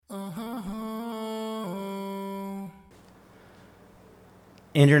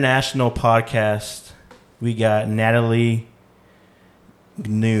international podcast. We got Natalie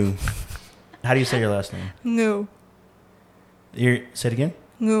Gnu. How do you say your last name? Gnu. Say it again?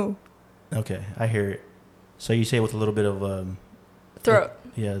 Gnu. Okay, I hear it. So you say it with a little bit of Throat.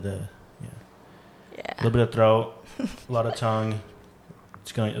 Yeah. Yeah. A little bit of throat, a lot of tongue.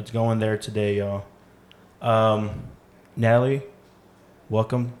 It's going there today, y'all. Natalie,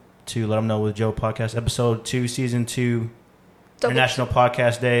 welcome to Let 'Em Know with Joe podcast, episode 2, season 2, International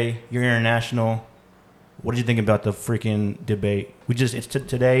Podcast Day. You're international. What did you think about the freaking debate?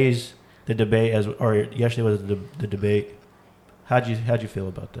 Today's the debate or yesterday was the debate. How'd you feel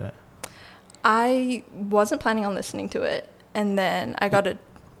about that? I wasn't planning on listening to it, and then I got a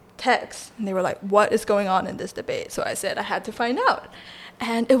text, and they were like, "What is going on in this debate?" So I said I had to find out,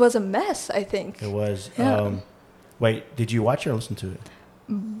 and it was a mess. I think It was. Yeah. Wait, did you watch it or listen to it?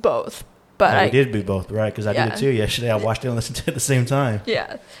 Both, but I did do both, right? Because I did Yeah. it too yesterday. I watched it and listened to it at the same time.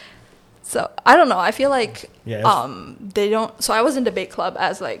 Yeah. So I don't know. I feel like Yeah, they don't. So I was in debate club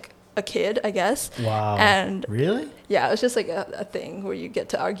as like a kid, I guess. Wow. And really? yeah, it was just like a thing where you get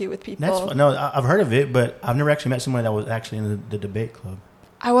to argue with people. That's fun. No, I've heard of it, but I've never actually met someone that was actually in the debate club.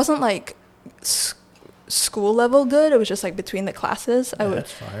 I wasn't like school level good. It was just like between the classes. Yeah,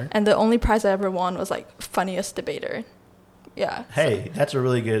 that's fire. And the only prize I ever won was like funniest debater. Yeah. Hey, that's a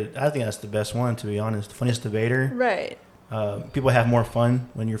really good. I think that's the best one, to be honest. Funniest debater. Right. People have more fun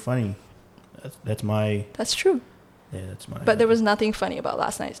when you're funny. That's my. That's true. Yeah, that's my. But there was nothing funny about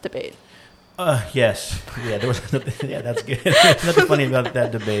last night's debate. Yes. Yeah, there was nothing. Yeah, that's good. There's nothing funny about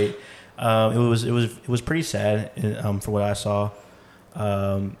that debate. It was pretty sad for what I saw.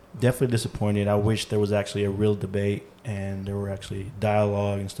 Definitely disappointed. I wish there was actually a real debate and there were actually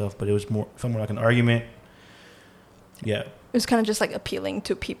dialogue and stuff, but it was more like an argument. Yeah. It was kind of just like appealing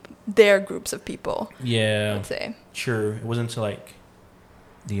to their groups of people. Yeah. I'd say. Sure. It wasn't to like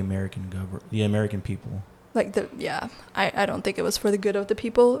the American people. Like I don't think it was for the good of the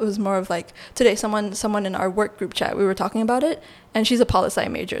people. It was more of like today someone in our work group chat, we were talking about it, and she's a poli-sci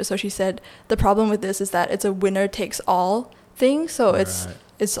major, so she said the problem with this is that it's a winner takes all thing. So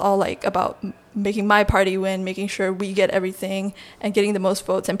it's all like about making my party win, making sure we get everything and getting the most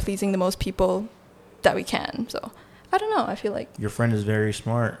votes and pleasing the most people that we can. So I don't know. I feel like your friend is very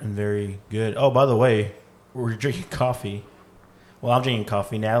smart and very good. Oh, by the way, we're drinking coffee. Well, I'm drinking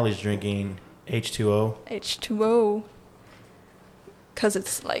coffee. Natalie's drinking H2O. H2O. Because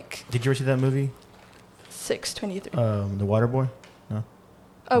it's like... Did you ever see that movie? 6:23. The Waterboy? No?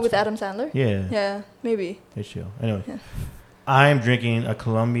 Oh, with Adam Sandler? Yeah. Yeah, maybe. H2O. Anyway. Yeah. I'm drinking a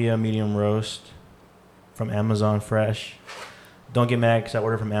Columbia medium roast from Amazon Fresh. Don't get mad because I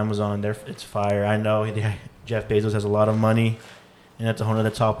ordered from Amazon. It's fire. I know Jeff Bezos has a lot of money, and that's a whole other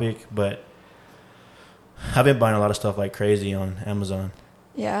topic, but I've been buying a lot of stuff like crazy on Amazon.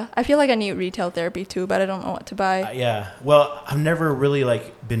 Yeah, I feel like I need retail therapy too, but I don't know what to buy. Yeah, well, I've never really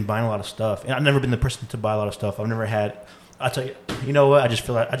been buying a lot of stuff, and I've never been the person to buy a lot of stuff. I've never had. I'll tell you. You know what? I just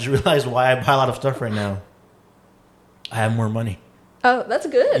realized why I buy a lot of stuff right now. I have more money. Oh, that's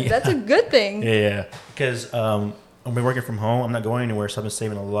good. Yeah. That's a good thing. Yeah, because I've been working from home. I'm not going anywhere, so I've been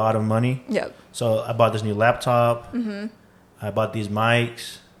saving a lot of money. Yep. So I bought this new laptop. Mm-hmm. I bought these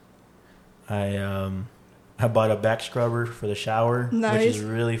mics. I bought a back scrubber for the shower, Nice. which is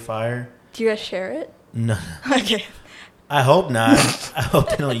really fire. Do you guys share it? No, Okay. I hope not. I hope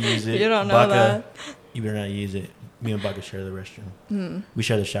they don't use it. You don't know Baka, that. You better not use it. Me and Baka share the restroom. Mm. We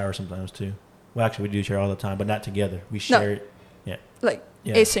share the shower sometimes too. Well, actually, we do share all the time, but not together. We share it. Yeah. Like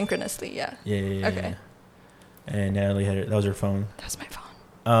Yeah. asynchronously, yeah. Yeah. Okay. Yeah. And Natalie had it. That was her phone. That's my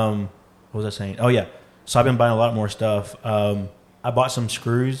phone. What was I saying? Oh yeah. So I've been buying a lot more stuff. I bought some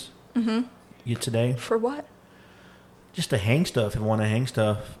screws. Mm-hmm. Today. For what? Just to hang stuff. If I want to hang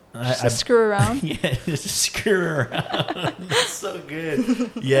stuff. Just to screw around? Yeah, just to screw around. That's so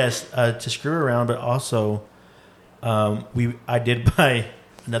good. Yes, to screw around, but also I did buy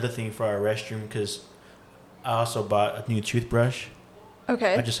another thing for our restroom because I also bought a new toothbrush.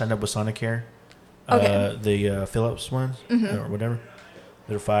 Okay. I just signed up with Sonicare. Okay. The Philips ones or whatever.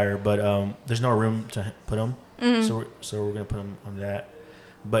 They're fire, but there's no room to put them, so we're gonna put them on that.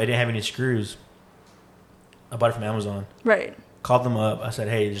 But it didn't have any screws. I bought it from Amazon. Right. Called them up. I said,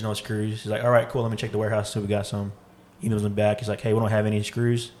 hey, there's no screws. He's like, all right, cool. Let me check the warehouse. So we got some. Emails them back. He's like, hey, we don't have any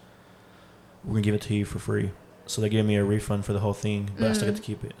screws. We're going to give it to you for free. So they're giving me a refund for the whole thing, but I still get to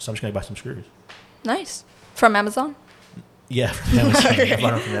keep it. So I'm just going to buy some screws. Nice. From Amazon? Yeah, from Amazon. Okay. I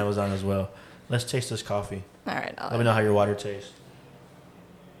bought them from Amazon as well. Let's taste this coffee. All right. Let me know how your water tastes.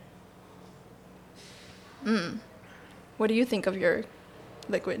 What do you think of your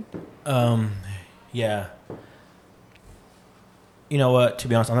liquid? Yeah. You know what? To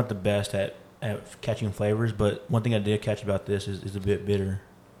be honest, I'm not the best at catching flavors, but one thing I did catch about this is a bit bitter.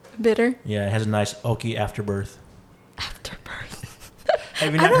 Bitter? Yeah, it has a nice oaky afterbirth. Afterbirth.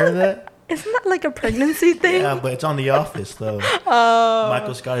 Have you not heard of that? Isn't that like a pregnancy thing? Yeah, but it's on The Office, though. Oh.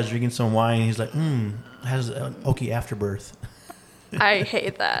 Michael Scott is drinking some wine. He's like, it has an oaky afterbirth. I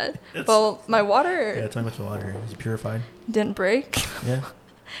hate that. Well, my water Yeah, tell me about your water. Is it purified? didn't break. Yeah.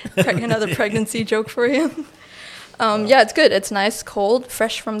 Another pregnancy joke for you. Yeah, it's good. It's nice, cold,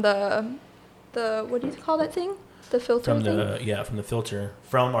 fresh from the what do you call that thing? The filter From thing? from the filter.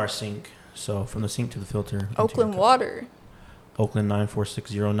 From our sink. So from the sink to the filter. Oakland water. Oakland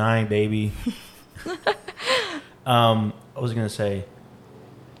 94609, baby. I was gonna say,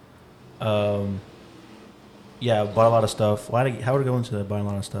 yeah, bought a lot of stuff. How would it go into that, buying a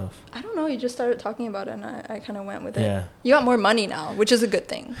lot of stuff? I don't know. You just started talking about it, and I kind of went with it. Yeah. You got more money now, which is a good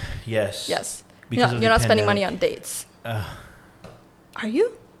thing. Yes. Yes. Because You're not spending money on dates. Are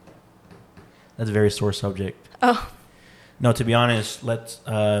you? That's a very sore subject. Oh. No, to be honest, let's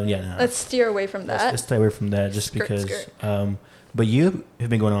Let's steer away from that. Let's stay away from that, just because. Skirt. But you have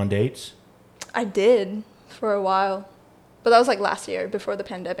been going on dates. I did for a while, but that was like last year before the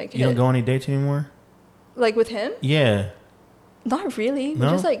pandemic hit. You don't go on any dates anymore? Like with him? Yeah. Not really. No?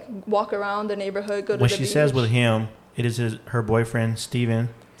 We just like walk around the neighborhood, go to When the she beach. says with him, it is her boyfriend, Steven.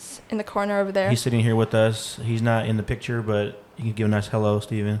 In the corner over there. He's sitting here with us. He's not in the picture, but you can give a nice hello,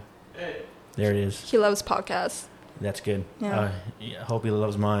 Steven. Hey. There it is. He loves podcasts. That's good. Yeah. I hope he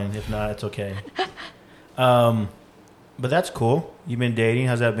loves mine. If not, it's okay. But that's cool. You've been dating.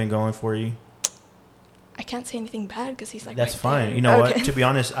 How's that been going for you? I can't say anything bad because he's like. That's right fine. there. You know Okay. what? To be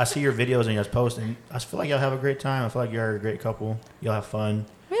honest, I see your videos and your posts, and I feel like y'all have a great time. I feel like you're a great couple. You'll have fun.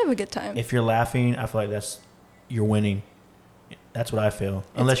 We have a good time. If you're laughing, I feel like you're winning. That's what I feel.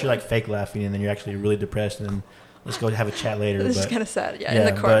 Unless you're like fake laughing and then you're actually really depressed, and let's go have a chat later. This is kind of sad. Yeah,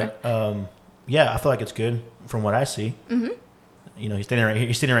 in the corner. But yeah, I feel like it's good from what I see. Mm-hmm. You know, he's sitting right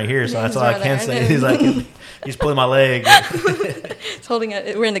here, so Yeah, that's he's all I right can there. say. He's like, he's pulling my leg. He's holding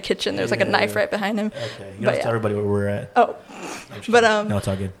it. We're in the kitchen. There's like a knife right behind him. Okay, you But don't tell everybody where we're at. Oh, but no, it's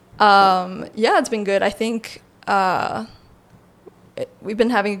all good. yeah, it's been good. I think we've been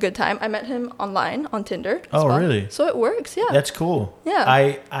having a good time. I met him online on Tinder. as Oh, well. really? So it works. Yeah. That's cool.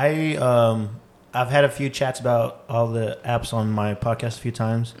 Yeah. I've had a few chats about all the apps on my podcast a few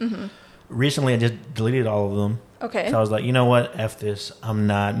times. Mm-hmm. Recently, I just deleted all of them. Okay. So I was like, you know what? F this. I'm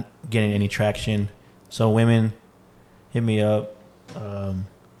not getting any traction. So women, hit me up.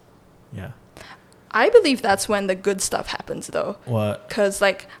 Yeah. I believe that's when the good stuff happens, though. What? Because,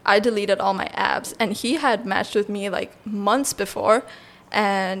 like, I deleted all my apps, and he had matched with me, like, months before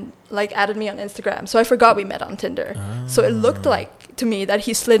and, like, added me on Instagram. So I forgot we met on Tinder. So it looked like, to me, that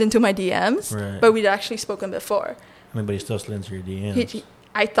he slid into my DMs, Right. but we'd actually spoken before. I mean, but he still slid into your DMs.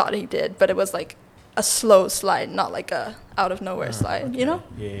 I thought he did, but it was, like, a slow slide, not like a out-of-nowhere slide, okay. you know?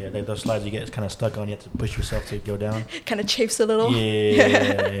 Yeah. Like those slides you get kind of stuck on. You have to push yourself to go down. Kind of chafes a little.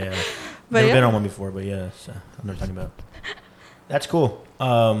 Yeah. But Never yeah. been on one before, but yeah, so I'm never talking about. That's cool.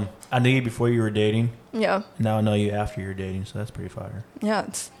 I knew you before you were dating. Yeah. Now I know you after you're dating, so that's pretty fire. Yeah,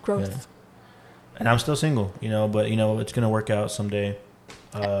 it's growth. Yeah. And I'm still single, but it's gonna work out someday.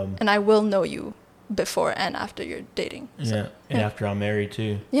 And I will know you before and after you're dating. So, Yeah, and after I'm married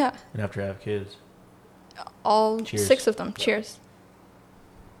too, yeah. and after I have kids. All Cheers. 6 of them. Cheers.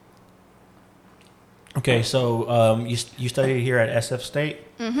 Okay, so you studied here at SF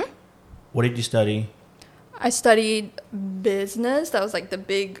State. Mm-hmm. What did you study? I studied business. That was like the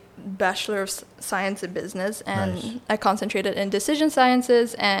big Bachelor of Science in Business. And Nice. I concentrated in decision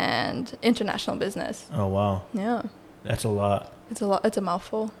sciences and international business. Oh wow, Yeah. that's a lot. It's a lot. It's a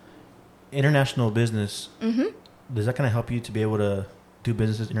mouthful. International business. Mm-hmm. Does that kind of help you to be able to do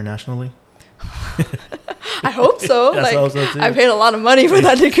businesses internationally? I hope so. That's like, also too. I paid a lot of money for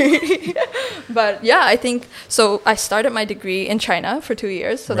that degree. But yeah, I think so. I started my degree in China for 2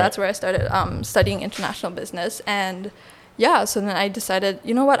 years. So Right. that's where I started studying international business. And yeah, so then I decided,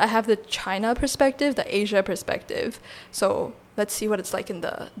 you know what? I have the China perspective, the Asia perspective. So let's see what it's like in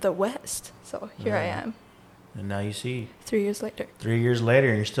the West. So here I Yeah. am, And now you see, 3 years later. 3 years later,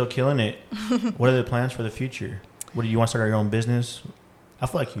 and you're still killing it. What are the plans for the future? What do you want to start your own business? I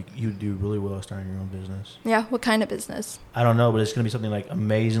feel like you do really well starting your own business. Yeah, what kind of business? I don't know, but it's going to be something like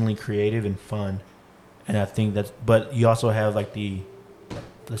amazingly creative and fun. And I think but you also have like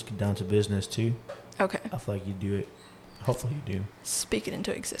let's get down to business too. Okay, I feel like you do it. Hopefully you do. speak it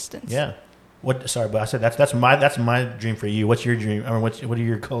into existence. Yeah. What? Sorry, but I said that's my dream for you. What's your dream? I mean, what are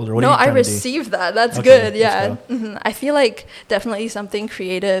your goals or what No, are you I trying to do? received that. That's Okay, good. let's Yeah. go. I feel like definitely something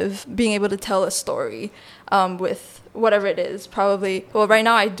creative, being able to tell a story with whatever it is. Probably, well, right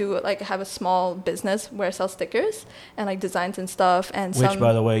now I do like have a small business where I sell stickers and like designs and stuff. And Which,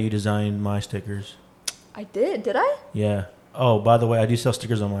 by the way, you designed my stickers. I did I? Yeah. Oh, by the way, I do sell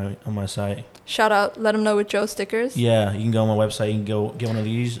stickers on my site. Shout out, let them know with Joe stickers. Yeah, you can go on my website. You can go get one of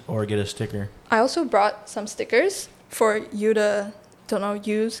these or get a sticker. I also brought some stickers for you to,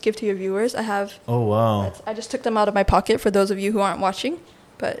 give to your viewers. I have. Oh wow! I just took them out of my pocket for those of you who aren't watching.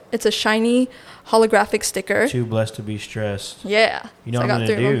 But it's a shiny holographic sticker. Too blessed to be stressed. Yeah. You know so what I'm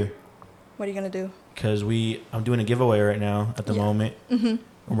gonna do? What are you gonna do? Because I'm doing a giveaway right now at the moment, and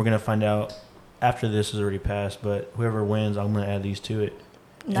we're gonna find out after this is already passed. But whoever wins, I'm gonna add these to it.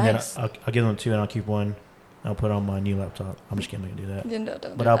 Nice. And then I'll give them 2, and I'll keep one. I'll put it on my new laptop. I'm just kidding, I can do that. No,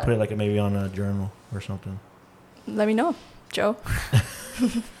 don't But do I'll that. put it like maybe on a journal or something. Let me know, Joe.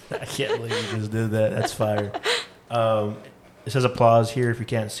 I can't believe you just did that. That's fire. It says applause here. If you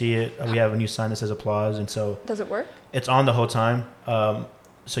can't see it, we have a new sign that says applause, and so Does it work? it's on the whole time. So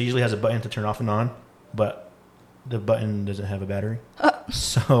it usually has a button to turn off and on, but the button doesn't have a battery.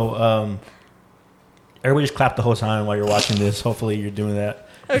 So everybody just clap the whole time while you're watching this. Hopefully you're doing that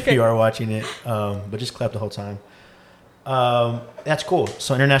if Okay. you are watching it. But just clap the whole time. That's cool.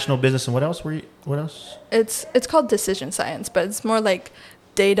 So international business, and what else? What else? It's called decision science, but it's more like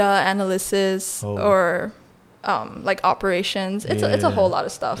data analysis or like operations. It's a whole lot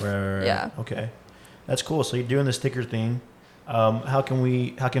of stuff. Right. Yeah. Okay, that's cool. So you're doing the sticker thing. How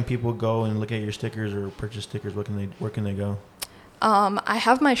can people go and look at your stickers or purchase stickers? Where can they go? I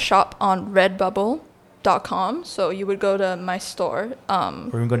have my shop on Redbubble.com, so you would go to my store. Or you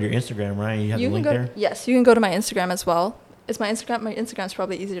can go to your Instagram, right? You have the link there? Yes, you can go to my Instagram as well. It's my Instagram. My Instagram's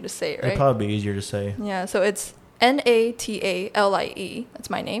probably easier to say, right? It'd probably be easier to say. Yeah, so it's Natalie. That's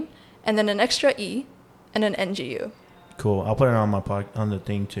my name. And then an extra E and an NGU. Cool. I'll put it on my on the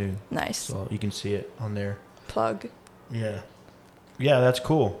thing too. Nice. So you can see it on there. Plug. Yeah. Yeah, that's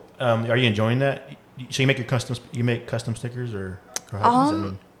cool. Are you enjoying that? So you make custom stickers or how does that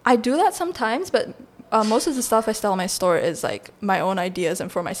mean? I do that sometimes, but most of the stuff I sell in my store is like my own ideas and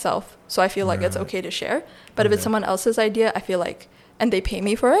for myself. So I feel like it's okay to share. But if it's someone else's idea, I feel like, and they pay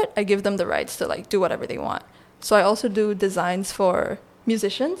me for it, I give them the rights to like do whatever they want. So I also do designs for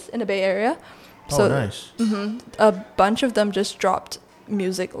musicians in the Bay Area. So, nice. A bunch of them just dropped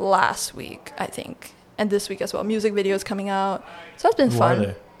music last week, I think, and this week as well. Music videos coming out. So that's been fun. Who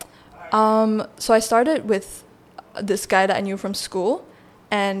are they? So I started with this guy that I knew from school,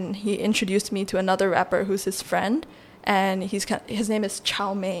 and he introduced me to another rapper who's his friend, and his name is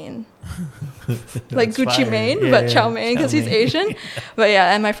Chow Mein, like Gucci fire. Mane, but Chow Mein because he's Mein. Asian. But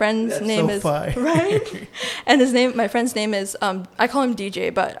yeah, and my friend's That's name so is fire. right, and my friend's name is I call him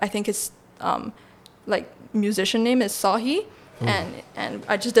DJ, but I think his like musician name is Sahi, and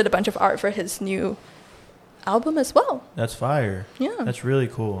I just did a bunch of art for his new album as well. That's fire. Yeah. That's really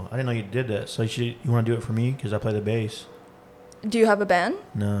cool. I didn't know you did that. So you want to do it for me because I play the bass? Do you have a band?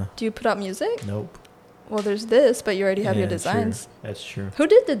 No. Do you put out music? Nope. Well, there's this, but you already have your designs. True. That's true. Who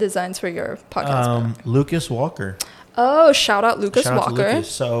did the designs for your podcast? Lucas Walker. Oh, shout out Lucas Shout out to Walker. Lucas.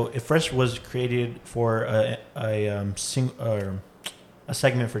 So it first was created for a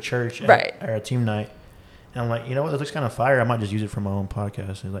segment for church Right. at our team night. And I'm like, you know what? That looks kind of fire. I might just use it for my own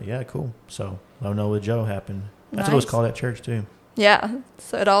podcast. He's like, yeah, cool. So let me know what Joe happened. That's what it was Nice. called at church too. Yeah,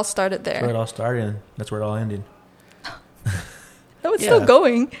 so it all started That's where it there. all started, and that's where it all ended. Oh, it's still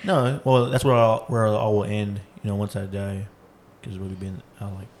going. No, well, that's where it all will end. You know, once I die, because I'll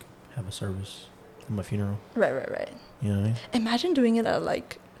like have a service for my funeral. Right. You know what I mean? Imagine doing it at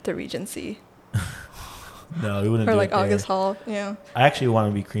like the Regency No, we wouldn't. or do like it there. August Hall. Yeah. I actually want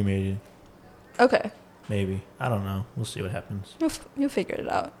to be cremated. Okay, Maybe. I don't know. We'll see what happens. you'll figure it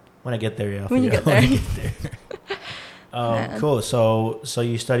out. When I get there, yeah. I'll When you figure get out there. When I get there. Man. Cool. So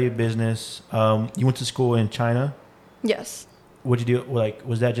you studied business. You went to school in China. Yes, What'd you do? Like,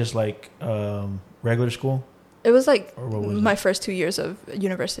 was that just like regular school? it was like Or what was my first 2 years of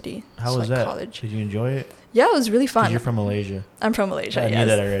university. How so was like that? College. Did you enjoy it? Yeah, it was really 'Cause fun. you're from Malaysia. I'm from Malaysia. I yes. knew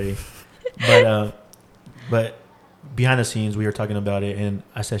that already. But behind the scenes, we were talking about it, and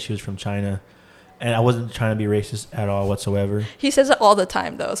I said she was from China, and I wasn't trying to be racist at all whatsoever. He says it all the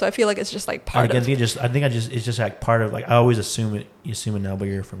time though, so I feel like it's just like part of. It's just like part of like I always assume it. You assume it now, but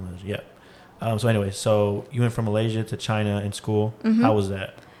you're from Malaysia. Yeah. So anyway, so you went from Malaysia to China in school. Mm-hmm. How was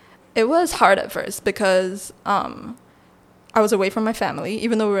that? It was hard at first because I was away from my family,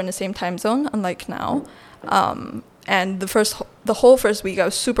 even though we were in the same time zone, unlike now. And the whole first week, I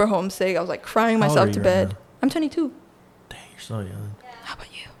was super homesick. I was like crying How old myself are to you bed. right now? I'm 22. Dang, you're so young. How about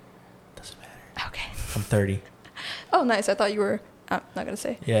you? Doesn't matter. Okay. I'm 30. Oh, nice. I thought you were. I'm not gonna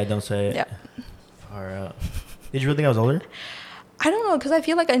say. Yeah, don't say it. Yeah. Far out. Did you really think I was older? I don't know, because I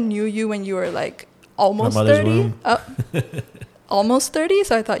feel like I knew you when you were like almost My mother's 30. womb? Almost 30,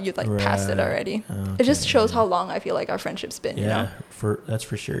 so I thought you'd like passed it Right. already. Okay. It just shows how long I feel like our friendship's been, Yeah, you know? that's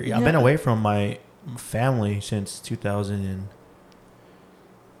for sure. Yeah, I've been Yeah. away from my family since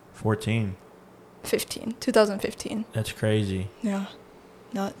 2014. 2015. That's crazy. Yeah.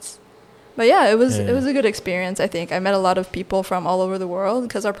 Nuts. But yeah, it was Yeah. a good experience, I think. I met a lot of people from all over the world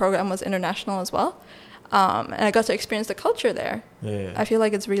because our program was international as well. And I got to experience the culture there. Yeah. I feel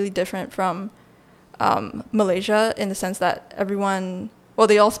like it's really different from Malaysia in the sense that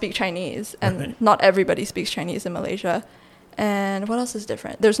they all speak Chinese, and Right. not everybody speaks Chinese in Malaysia. And what else is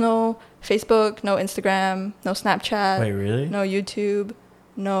different? There's no Facebook, no Instagram, no Snapchat, Wait, really? no YouTube,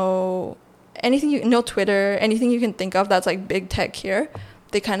 no Twitter, anything you can think of that's like big tech here.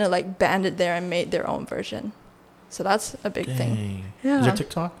 They kind of like banned it there and made their own version. So that's a big thing. Dang. Yeah. Is there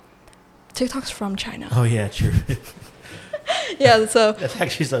TikTok? TikTok's from China. Oh, yeah, true. Yeah, so That's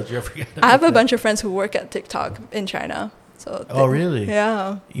actually so true. I forgot I have about a that. bunch of friends who work at TikTok in China. So Oh, really?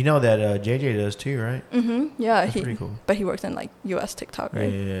 Yeah. You know that JJ does too, right? Yeah, That's pretty cool. But he works in like US TikTok,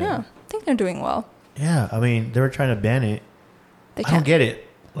 right? Yeah. I think they're doing well. Yeah, I mean, they were trying to ban it. They I don't can't. get it.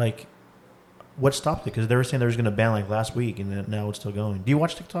 Like, what stopped it? Because they were saying they was going to ban like last week, and then now it's still going. Do you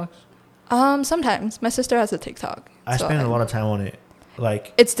watch TikToks? Sometimes my sister has a TikTok. I spend a lot of time on it.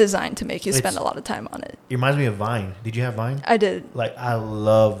 Like, It's designed to make you spend It's- a lot of time on it. it reminds me of Vine. Did you have Vine? I did. Like, I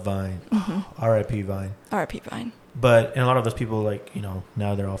love Vine. R.I.P. Vine. RP Vine. But, and a lot of those people, like, you know,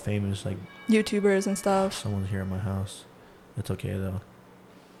 now they're all famous. Like, YouTubers and stuff. someone's here at my house. It's okay, though.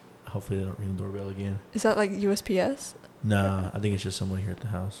 Hopefully they don't ring the doorbell again. Is that like USPS? Nah, I think it's just someone here at the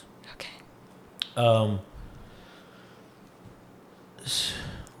house. Okay. What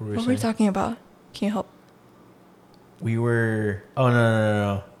were we What were we saying? talking about? Can you help? We were. Oh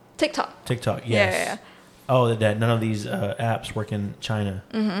no! TikTok. TikTok. Yeah, Yes. yeah, Oh, that none of these apps work in China.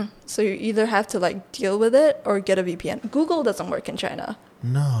 So you either have to like deal with it or get a VPN. Google doesn't work in China.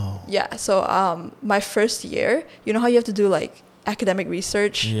 No. Yeah. So my first year, you know how you have to do like academic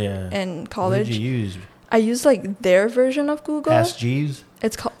research Yeah. in What college? did you use? I used like their version of Google. Ask Jeeves.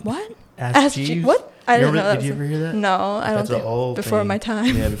 It's called what? Ask Jeeves. Jeeves. What? I didn't know that. Did you ever hear that? No, I don't That's an think. old Before thing. my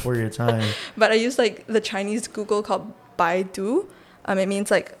time. Yeah, before your time. But I used like the Chinese Google called Baidu. It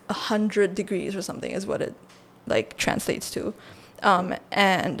means like 100 degrees or something is what it like translates to.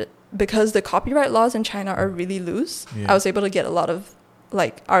 And because the copyright laws in China are really loose, Yeah. I was able to get a lot of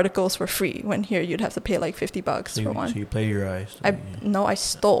like articles for free when here you'd have to pay like $50 So for you, one. so you plagiarized. I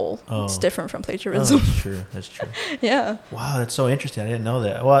stole. Oh. It's different from Oh, plagiarism. that's true. That's true. Yeah. Wow, that's so interesting. I didn't know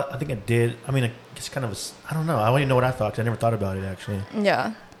that. Well, I think I did. I mean, it's kind of. I don't know. I don't even know what I thought because I never thought about it actually.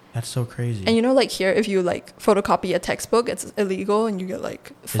 Yeah. That's so crazy. And you know, like here, if you like photocopy a textbook, it's illegal and you get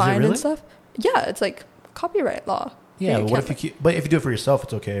like fined really? and stuff. Yeah, it's like copyright law. yeah, you but what if can't, you? But if you do it for yourself,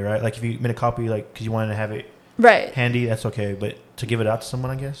 it's okay, right? Like if you made a copy, like because you wanted to have it Right. handy, that's okay. But to give it out to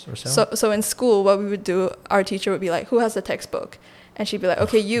someone, I guess, or sell. So in school, what we would do, our teacher would be like, "Who has the textbook?" And she'd be like,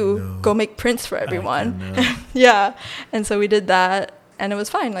 "Okay, you no. go make prints for everyone." know. Yeah. And so we did that, and it was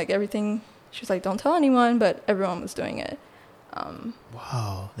fine. Like everything, she was like, "Don't tell anyone," but everyone was doing it.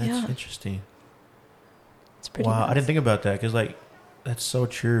 Wow, that's Yeah. interesting. It's pretty. Wow, I nuts. didn't think about that because like that's so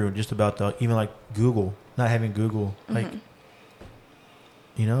true. Just about the even like Google not having Google, like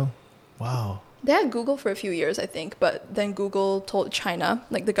you know, wow. They had Google for a few years, I think, but then Google told China,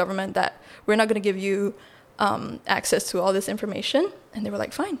 like the government, that we're not going to give you access to all this information, and they were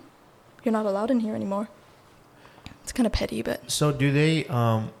like, "Fine, you're not allowed in here anymore." It's kind of petty, but So do they?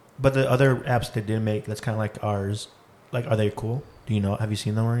 But the other apps they did make, that's kind of like ours. Like, are they cool? Do you know? Have you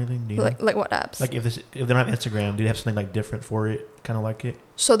seen them or anything? Do you know? like what apps? Like if they don't have Instagram, do they have something like different for it? Kind of like it.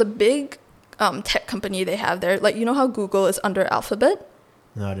 So the big tech company they have there, like you know how Google is under Alphabet?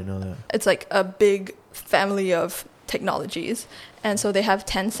 No, I didn't know that. It's like a big family of technologies. And so they have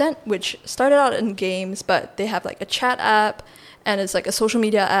Tencent, which started out in games, but they have like a chat app and it's like a social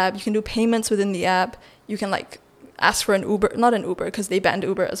media app. You can do payments within the app. You can like ask for an Uber, not an Uber because they banned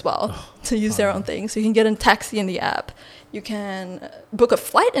Uber as well to use their own thing. So you can get a taxi in the app. You can book a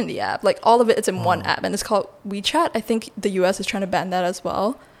flight in the app. Like all of it, it's in one app and it's called WeChat. I think the US is trying to ban that as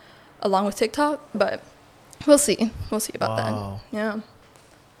well, along with TikTok, but we'll see. We'll see about Wow. that. Yeah.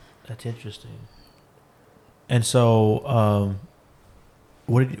 That's interesting. And so,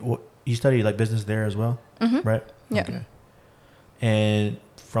 what you studied like business there as well, right? Yeah. Okay. And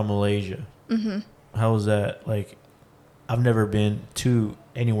from Malaysia, how was that? Like, I've never been to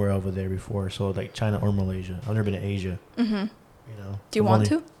anywhere over there before. So like China or Malaysia. I've never been to Asia. Mm-hmm. You know. Do you want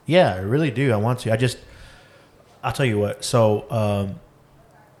to? Yeah, I really do. I want to. I'll tell you what. So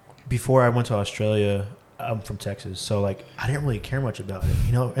before I went to Australia, I'm from Texas. So like I didn't really care much about it.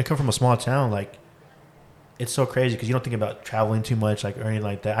 You know, I come from a small town. Like it's so crazy because you don't think about traveling too much, like or anything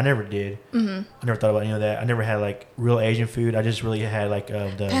like that. I never did. Mm-hmm. I never thought about any of that. I never had like real Asian food. I just really had like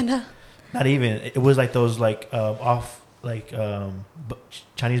the Panda. not even. It was like those like off like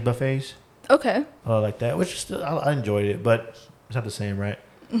Chinese buffets. Okay. Like that, which still, I enjoyed it, but it's not the same, right?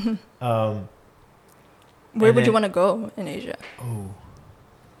 Mm-hmm. Where would you want to go in Asia? Oh,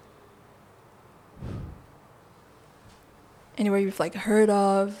 Anywhere you've like heard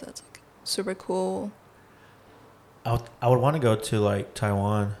of that's like super cool. I would want to go to like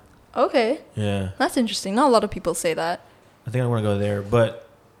Taiwan. Okay. Yeah, That's interesting. Not a lot of people say that. I think I want to go there, but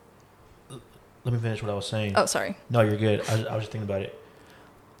let me finish what I was saying. Oh, sorry. No, you're good. I was just thinking about it.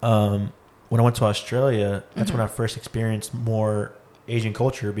 When I went to Australia, that's when I first experienced more Asian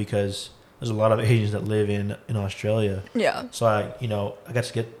culture because there's a lot of Asians that live in Australia. Yeah. So I got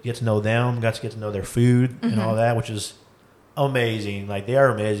to get to know them, got to get to know their food and all that, which is amazing. Like they are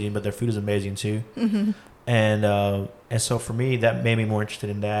amazing, but their food is amazing too. Mm-hmm. And so for me, that made me more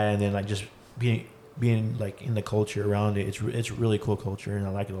interested in that, and then like just being like in the culture around it. It's really cool culture, and I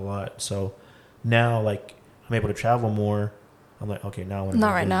like it a lot. So now, like I'm able to travel more. I'm like, okay, now I want to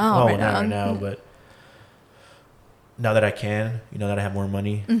Not right now. not right now, but now that I can, you know, that I have more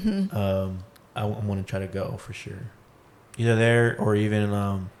money, I want to try to go for sure. Either there or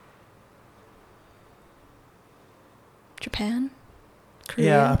even Japan? Korea?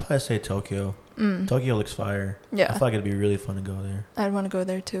 yeah, I'd probably say Tokyo. Tokyo looks fire. Yeah. I feel like it'd be really fun to go there. I'd want to go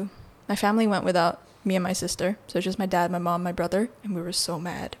there too. My family went without me and my sister. So it's just my dad, my mom, my brother. And we were so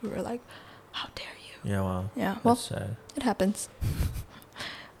mad. We were like, how dare you? Yeah, wow. Yeah, That's well, sad. it happens.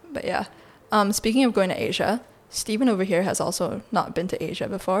 But yeah. Speaking of going to Asia, Steven over here has also not been to Asia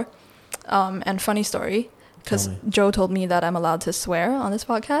before. And funny story, because Joe told me that I'm allowed to swear on this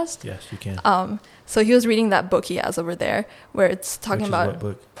podcast. Yes, you can. So he was reading that book he has over there where it's talking Which is about... what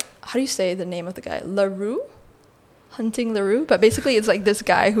book? How do you say the name of the guy? LaRue? Hunting LaRue? But basically it's like this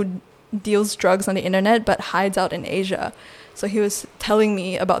guy who deals drugs on the internet but hides out in Asia. So he was telling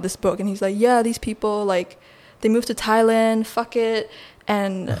me about this book and he's like, yeah, these people, like, they moved to Thailand, fuck it,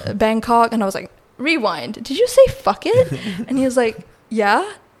 and Bangkok. And I was like, rewind. Did you say fuck it? And he was like,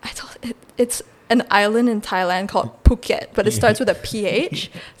 yeah. I told it's an island in Thailand called Phuket, but it starts with a PH.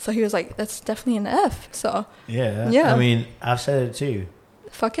 So he was like, that's definitely an F. So yeah. I mean, I've said it too.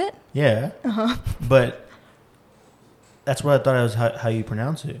 fuck it? Yeah. But that's what I thought it was how you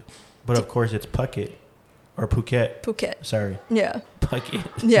pronounce it. But of course it's Phuket or Phuket. Phuket. Sorry. Yeah. Phuket.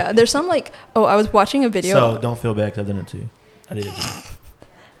 Yeah. There's some like, I was watching a video. So don't feel bad because I've done it too. I did it too.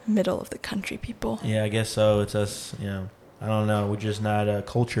 Middle of the country people. Yeah, I guess so. It's us, you know. I don't know. We're just not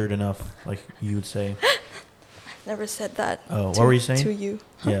cultured enough, like you would say. Never said that. Oh, what were you saying? To you.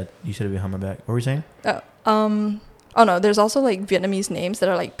 Yeah, you said it behind my back. What were you saying? Oh no, there's also like Vietnamese names that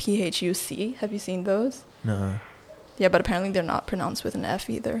are like PHUC. Have you seen those? No. Yeah, but apparently they're not pronounced with an F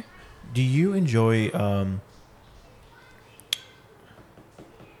either. Do you enjoy? I'm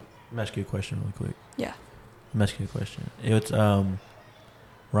asking you a question really quick. Yeah. I'm asking you a question. It's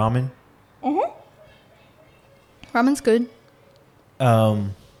ramen. Ramen's good.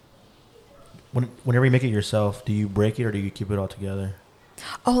 Whenever you make it yourself, do you break it or do you keep it all together?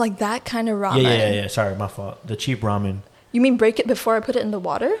 Oh, like that kind of ramen. Yeah. Sorry, my fault. The cheap ramen. You mean break it before I put it in the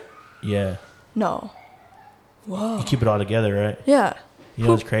water? Yeah. No. Whoa. You keep it all together, right? Yeah. You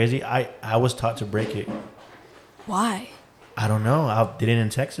know what's crazy? I was taught to break it. Why? I don't know. I did it in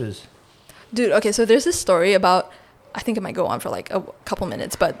Texas. Dude, okay, so there's this story about, I think it might go on for like a couple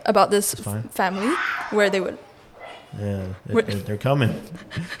minutes, but about this family where they would... Yeah, they're coming.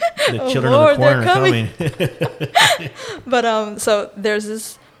 The Oh children Lord, of the corner they're are coming. But so there's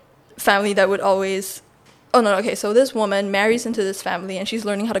this family that would always... Oh, no, okay, so this woman marries into this family and she's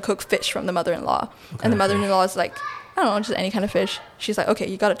learning how to cook fish from the mother-in-law. And the mother-in-law is like, I don't know, just any kind of fish. She's like, okay,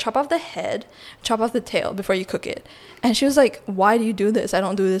 you got to chop off the head, chop off the tail before you cook it. And she was like, why do you do this? I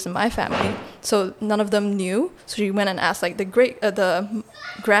don't do this in my family. So none of them knew. So she went and asked like the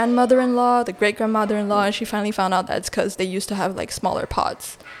grandmother-in-law, the great-grandmother-in-law, and she finally found out that it's because they used to have like smaller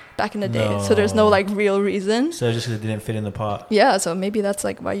pots back in the day. So there's no like real reason. So just because it didn't fit in the pot. Yeah, so maybe that's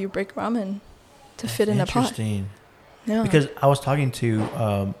like why you break ramen, to fit in a pot. Interesting. Yeah. Because I was talking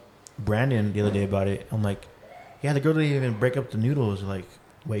to Brandon the other day about it. I'm like, yeah, the girl didn't even break up the noodles. Like,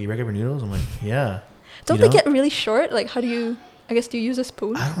 wait, you break up your noodles? I'm like, yeah. Don't they get really short? Like, how do you I guess, do you use a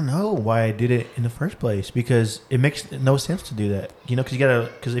spoon? I don't know why I did it in the first place because it makes no sense to do that. You know,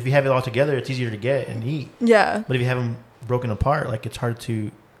 because if you have it all together, it's easier to get and eat. Yeah. But if you have them broken apart, like it's hard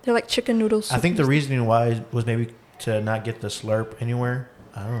to. They're like chicken noodles. I think the reasoning why was maybe to not get the slurp anywhere.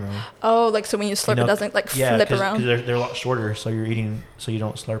 I don't know. Oh, like so when you slurp, it doesn't like flip around. Yeah, they're a lot shorter, so you're eating, so you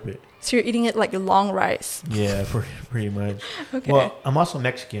don't slurp it. So you're eating it like long rice. Yeah, pretty much. Okay. Well, I'm also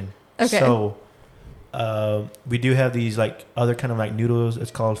Mexican. Okay. So we do have these like other kind of like noodles.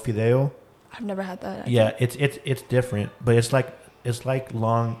 It's called fideo. I've never had that. Yeah, it's different, but it's like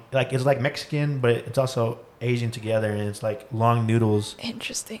long, like it's like Mexican, but it's also Asian together, and it's like long noodles.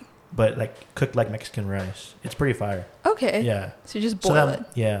 Interesting. But like cooked like Mexican rice. It's pretty fire. Okay. Yeah. So you just boil it.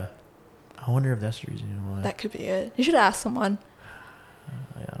 Yeah. I wonder if that's the reason why. That could be it. You should ask someone.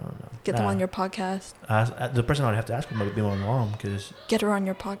 I don't know. Get them on your podcast. The person I'd have to ask would be my mom, because get her on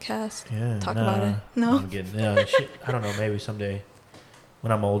your podcast. Yeah. Talk about it. No. I'm kidding. Yeah, shit. I don't know. Maybe someday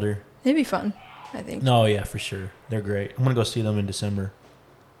when I'm older. It'd be fun, I think. No, yeah, for sure. They're great. I'm gonna go see them in December.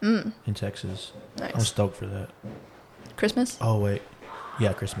 In Texas. Nice. I'm stoked for that. Christmas? Oh wait.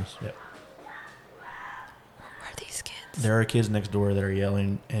 Yeah, Christmas. Yeah. Who are these kids? There are kids next door that are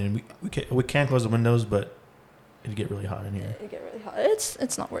yelling, and we can't close the windows, but it'd get really hot in here. It'd get really hot.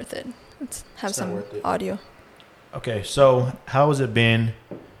 It's not worth it. Let's have some audio. Okay, so how has it been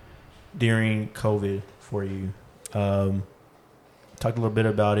during COVID for you? Talked a little bit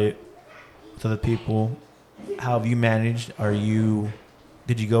about it with other people. How have you managed?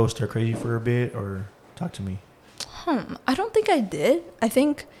 Did you go stir crazy for a bit, or talk to me? I don't think I did. I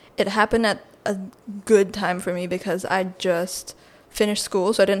think it happened at a good time for me because I just finished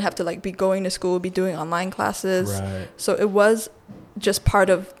school, so I didn't have to like be going to school, be doing online classes. Right. So it was just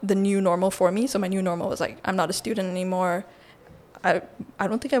part of the new normal for me. So my new normal was like, I'm not a student anymore. I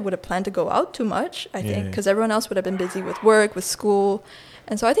don't think I would have planned to go out too much, I think, because everyone else would have been busy with work, with school.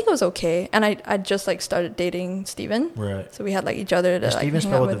 And so I think it was okay. And I just like started dating Steven. Right. So we had like each other to Is like Steven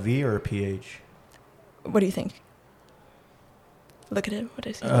spelled with a V or a PH? What do you think? Look at it. What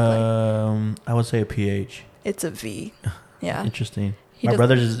does he look like? I would say a PH. It's a V. Yeah. Interesting. My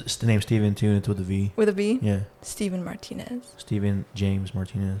brother's name Steven too, and it's with a V. With a V? Yeah. Steven Martinez. Steven James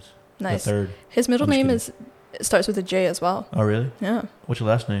Martinez. Nice. The third. His middle name starts with a J as well. Oh, really? Yeah. What's your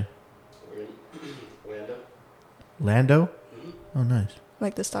last name? Lando. Lando? Mm-hmm. Oh, nice.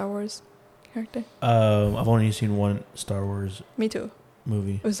 Like the Star Wars character? I've only seen one Star Wars. Me too.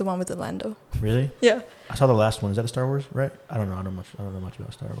 Movie. It was the one with the Lando. Really? Yeah. I saw the last one. Is that a Star Wars? Right? I don't know. I don't know much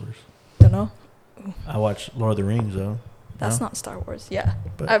about Star Wars. Don't know. Ooh. I watched Lord of the Rings though. That's not Star Wars. Yeah.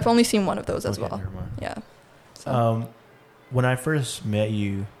 But I've only seen one of those as well. Never mind. Yeah. So. When I first met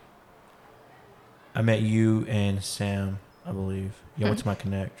you, I met you and Sam, I believe. You went to my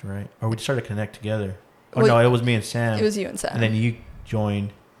Connect, right? Or we started Connect together. Oh, no, it was me and Sam. It was you and Sam. And then you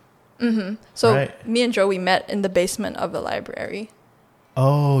joined. Mm-hmm. So me and Joe, we met in the basement of the library.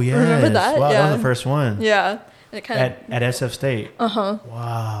 Oh, yeah. Remember that? Wow, yeah. that was the first one. Yeah. And it kind of at SF State. Uh-huh.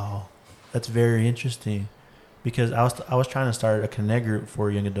 Wow. That's very interesting. Because I was trying to start a Connect group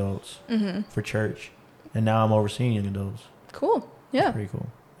for young adults for church. And now I'm overseeing young adults. Cool. Yeah. That's pretty cool.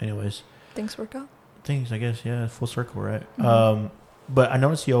 Anyways. Things work out. Things, I guess, yeah. Full circle, right? Mm-hmm. But I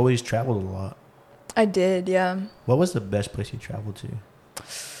noticed you always traveled a lot. I did, yeah. What was the best place you traveled to?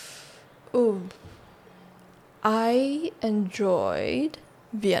 Ooh. I enjoyed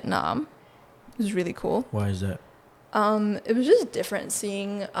Vietnam. It was really cool. Why is that? It was just different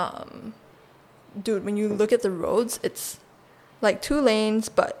seeing, dude, when you look at the roads, it's like 2 lanes,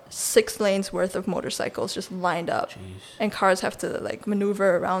 but 6 lanes worth of motorcycles just lined up. Jeez. And cars have to like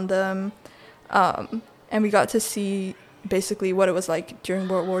maneuver around them. And we got to see basically what it was like during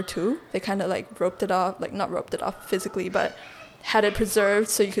World War II. They kind of like roped it off, like not roped it off physically, but had it preserved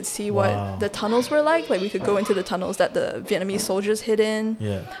so you could see what the tunnels were like. Like we could go into the tunnels that the Vietnamese soldiers hid in.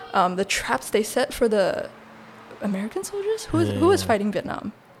 Yeah. The traps they set for the American soldiers? Who was fighting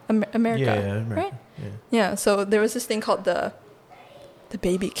Vietnam? America, America, right? Yeah. So there was this thing called the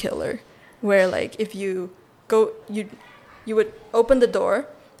baby killer, where like if you go, you would open the door,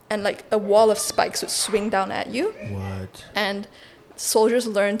 and like a wall of spikes would swing down at you. What? And soldiers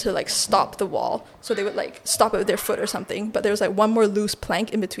learned to like stop the wall, so they would like stop it with their foot or something. But there was like one more loose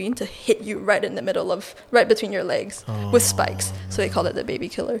plank in between to hit you right in the middle of right between your legs with spikes. So they called it the baby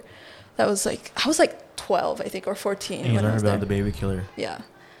killer. That was like I was like 12, I think, or 14. And you learned about the baby killer. Yeah,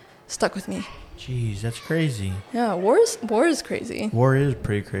 stuck with me. Jeez, that's crazy. Yeah, war is crazy. War is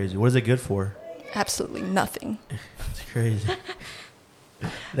pretty crazy. What is it good for? Absolutely nothing. It's crazy.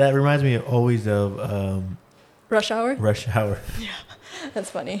 That reminds me always of Rush Hour. Rush Hour. Yeah,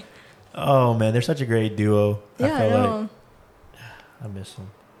 that's funny. Oh man, they're such a great duo. Yeah, I know. I miss him.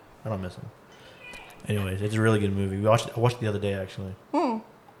 I don't miss him. Anyways, it's a really good movie. I watched it the other day, actually.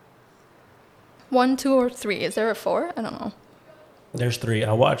 1, 2, or 3. Is there a 4? I don't know. There's 3.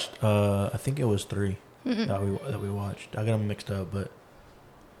 I watched. I think it was 3 that we watched. I got them mixed up, but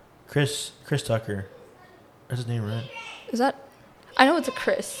Chris Tucker. That's his name, right? Is that? I know it's a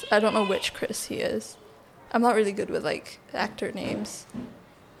Chris. I don't know which Chris he is. I'm not really good with like actor names.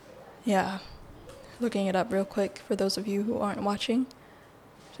 Yeah. Looking it up real quick for those of you who aren't watching.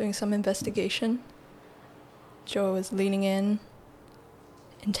 Doing some investigation. Joe is leaning in,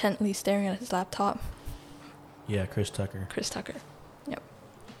 intently staring at his laptop. Yeah, Chris Tucker. Chris Tucker. Yep.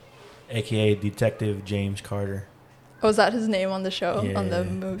 AKA Detective James Carter. Oh, is that his name on the show? Yeah. On the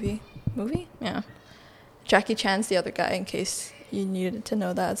movie? Movie? Yeah. Jackie Chan's the other guy, in case you needed to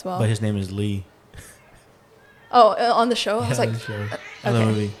know that as well. But his name is Lee. Oh, on the show? I was Yeah, like, on the show. On the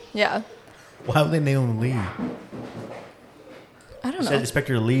movie. Yeah. Why would they name him Lee? I don't It know. said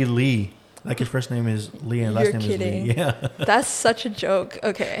Inspector Lee. Like his first name is Lee and last You're name kidding. is Lee. Yeah. That's such a joke.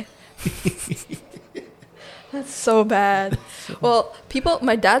 Okay. That's so bad. Well,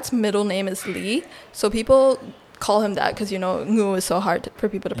 my dad's middle name is Lee, so people call him that because, Ngu is so hard for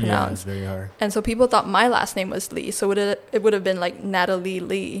people to Yeah, pronounce. it's very hard. And so people thought my last name was Lee, so it would have been like Natalie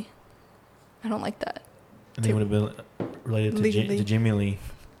Lee. I don't like that. And he would have been related to, Lee. to Jimmy Lee.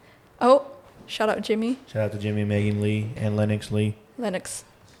 Oh, shout out Jimmy. Shout out to Jimmy and Megan Lee and Lennox Lee. Lennox.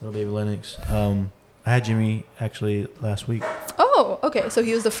 Little baby Lennox. I had Jimmy actually last week. Oh, okay. So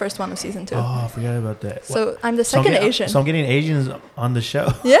he was the first one of season 2. Oh, I forgot about that. So I'm the second Asian. So I'm getting Asians on the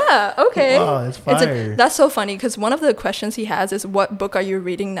show. Yeah, okay. Wow, that's fire. That's so funny because one of the questions he has is, what book are you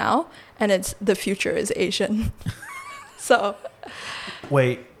reading now? And it's The Future is Asian. So.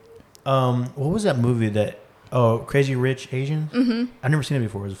 Wait, what was that movie Crazy Rich Asians? Mm-hmm. I've never seen it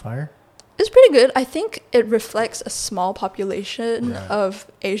before. Was it fire? It's pretty good. I think it reflects a small population of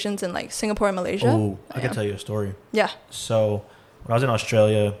Asians in like Singapore and Malaysia. Oh, I can tell you a story. Yeah. So when I was in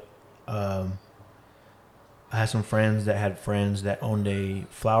Australia, I had some friends that owned a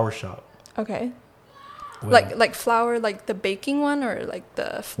flower shop. Okay. Well, Like flower, like the baking one, or like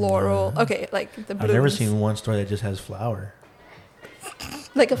the floral? No. Okay, like the blooms. I've never seen one store that just has flower.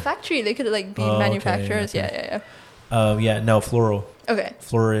 Like a factory. They could like be manufacturers. okay. Yeah. No, floral. Okay.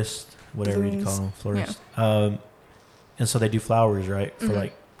 Florist, whatever you Blooms. call them, florist. And so they do flowers, right, for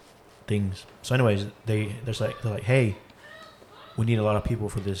like things. So, anyways, they're like, hey, we need a lot of people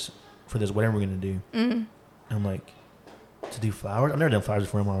for this whatever we're gonna do. And I'm like, to do flowers? I've never done flowers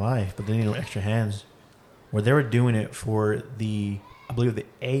before in my life, but they need extra hands. Where they were doing it for I believe the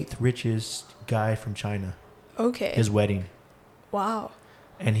 8th richest guy from China. Okay. His wedding. Wow.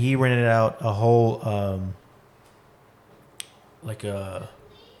 And he rented out a whole like a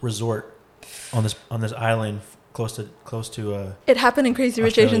resort on this island close to It happened in Crazy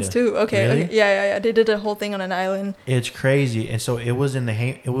Rich Australia. Asians too. Okay. Really? Okay. Yeah. They did a whole thing on an island. It's crazy. And so it was in the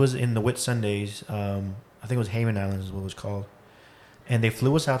Whitsundays. I think it was Hayman Islands is what it was called. And they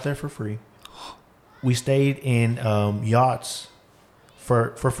flew us out there for free. We stayed in yachts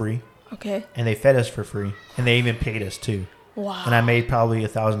for free. Okay. And they fed us for free. And they even paid us too. Wow. And I made probably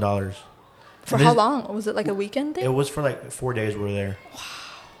 $1,000. For how long? Was it like a weekend thing? It was for like 4 days we were there. Wow.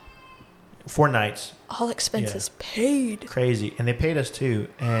 4 nights. All expenses paid. Crazy. And they paid us too.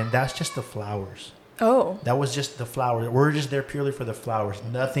 And that's just the flowers. Oh. That was just the flowers. We're just there purely for the flowers.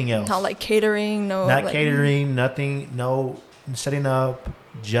 Nothing else. Not like catering, no. Not like, catering, nothing, no setting up.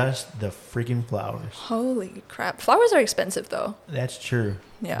 Just the freaking flowers. Holy crap. Flowers are expensive though. That's true.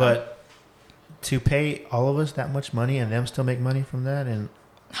 Yeah. But to pay all of us that much money and them still make money from that, and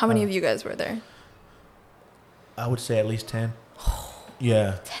how many of you guys were there? I would say at least 10.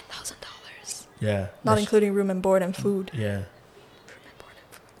 Yeah. $10,000. Yeah. Not including room and board and food. Yeah.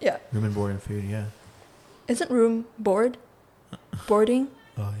 Yeah. Room and board and food, yeah. Isn't room board? Boarding?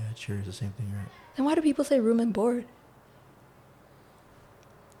 Oh, yeah, sure. It's the same thing, right? Then why do people say room and board?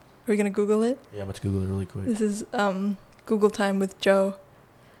 Are we going to Google it? Yeah, let's Google it really quick. This is Google time with Joe.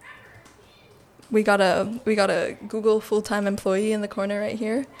 We got a Google full-time employee in the corner right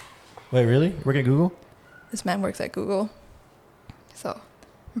here. Wait, really? Work at Google? This man works at Google. So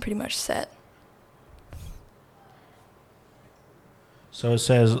I'm pretty much set. So it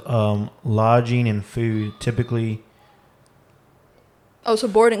says lodging and food typically Oh, so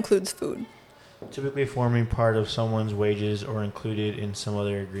board includes food. typically forming part of someone's wages or included in some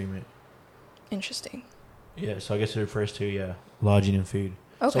other agreement. Interesting. Yeah, so I guess it refers to lodging and food.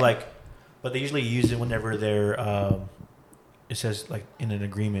 Okay. So but they usually use it whenever they're it says like in an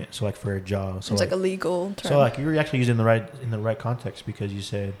agreement, so like for a job. So it's like a legal term. So like you're actually using in the right context because you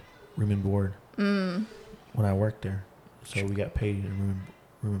said room and board when I worked there. so we got paid in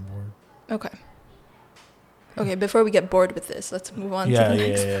room and board. Okay. Okay, before we get bored with this, let's move on to the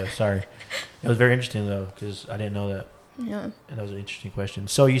next. Yeah. Sorry. It was very interesting, though, because I didn't know that. Yeah. And that was an interesting question.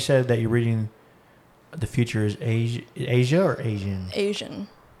 So you said that you're reading The Future is Asia or Asian? Asian.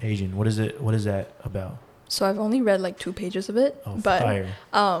 What is it? What is that about? So I've only read like 2 pages of it, but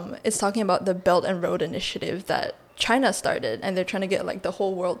fire. It's talking about the Belt and Road Initiative that China started, and they're trying to get like the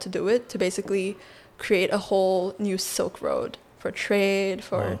whole world to do it, to basically create a whole new Silk Road for trade,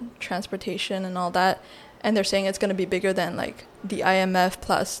 for transportation and all that. And they're saying it's going to be bigger than like the IMF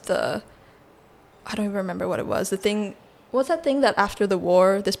plus the, I don't even remember what it was. The thing, what's that thing that after the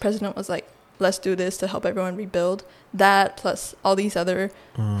war, this president was like, let's do this to help everyone rebuild. That plus all these other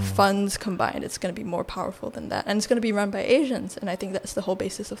funds combined, it's going to be more powerful than that. And it's going to be run by Asians. And I think that's the whole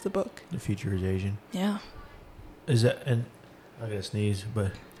basis of the book. The Future is Asian. Yeah. Is that, and I'm going to sneeze,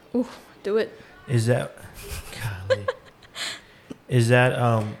 but. Ooh, do it. Is that, golly. Is that,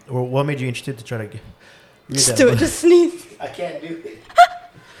 or what made you interested to try to read just that do book? it, just sneeze. I can't do it.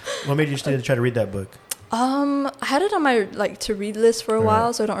 What made you interested to try to read that book? I had it on my like to read list for a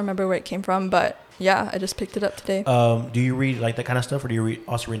while, so I don't remember where it came from, but yeah, I just picked it up today. Do you read like that kind of stuff, or do you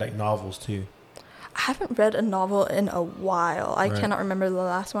also read like novels too? I haven't read a novel in a while. I cannot remember the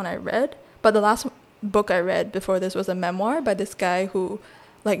last one I read, but the last book I read before this was a memoir by this guy who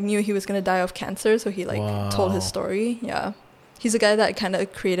like knew he was going to die of cancer, so he like told his story. Yeah. He's a guy that kind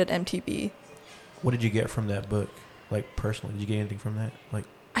of created MTV. What did you get from that book? Like personally, did you get anything from that? Like,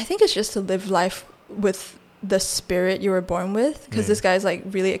 I think it's just to live life with the spirit you were born with, because this guy's like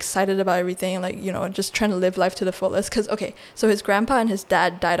really excited about everything, like, you know, just trying to live life to the fullest. Because okay, so his grandpa and his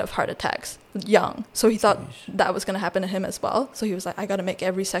dad died of heart attacks young, so he thought that was going to happen to him as well. So he was like, I got to make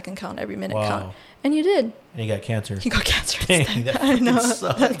every second count, every minute count. And you did. And he got cancer. He got cancer. Dang, that I know.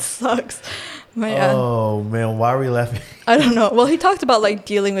 sucks. That sucks. Man. Oh man, why are we laughing? I don't know. Well, he talked about like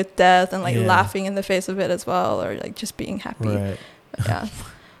dealing with death and like laughing in the face of it as well, or like just being happy. Right. But yeah.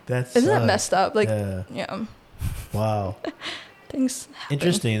 Isn't that messed up? Like, yeah. Wow. Things happen.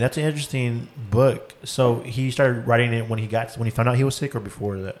 Interesting. That's an interesting book. So he started writing it when he found out he was sick, or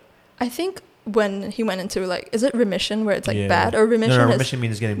before that? I think when he went into like, is it remission where it's like bad, or remission? No, remission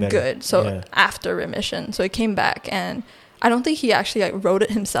means getting better. Good. So after remission, so it came back, and I don't think he actually like wrote it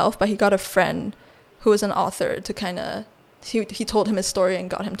himself, but he got a friend who was an author to kind of he told him his story and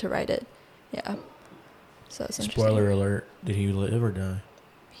got him to write it. Yeah. So that's interesting. Spoiler alert: did he live or die?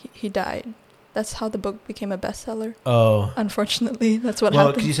 He died. That's how the book became a bestseller. Oh. Unfortunately, that's what happened.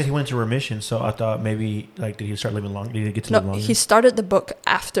 happened. Because you said he went into remission, so I thought maybe, like, did he start living long? Did he get to live longer? He started the book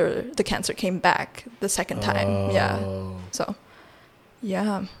after the cancer came back the second time. Yeah. So,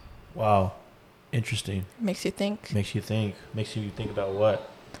 yeah. Wow. Interesting. Makes you think. Makes you think about what?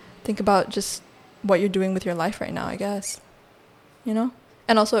 Think about just what you're doing with your life right now, I guess. You know?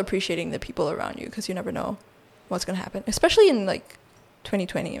 And also appreciating the people around you, because you never know what's going to happen. Especially in, like,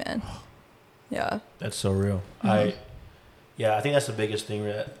 2020, man. Yeah. That's so real. Mm-hmm. I think that's the biggest thing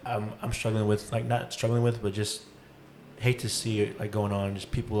that I'm struggling with. Like, not struggling with, but just hate to see it like going on.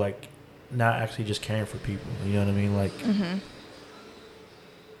 Just people like not actually just caring for people. You know what I mean? Like, man,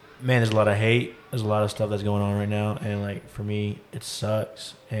 there's a lot of hate. There's a lot of stuff that's going on right now, and like for me, it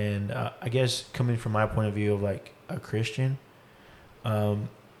sucks. And I guess coming from my point of view of like a Christian,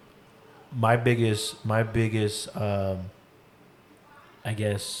 my biggest, I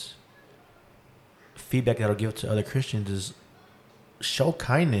guess, feedback that I'll give to other Christians is show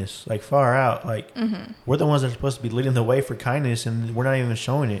kindness, like far out. Like we're the ones that are supposed to be leading the way for kindness, and we're not even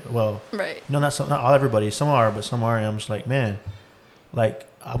showing it. Well, right? No, not all everybody. Some are, but some aren't. I'm just like, man, like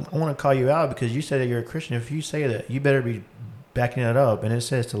I want to call you out because you say that you're a Christian. If you say that, you better be backing it up. And it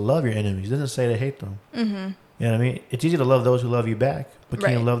says to love your enemies. It doesn't say to hate them. You know what I mean? It's easy to love those who love you back, but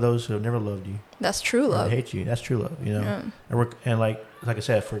can you love those who have never loved you? That's true love. Hate you. That's true love. You know, and like I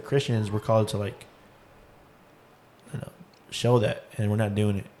said, for Christians, we're called to like, you know, show that, and we're not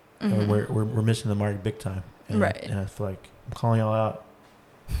doing it. We're missing the mark big time. And, and I feel like I'm calling y'all out,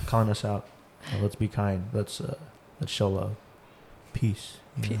 calling us out. Let's be kind. Let's show love, peace,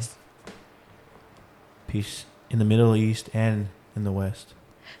 peace, peace in the Middle East and in the West.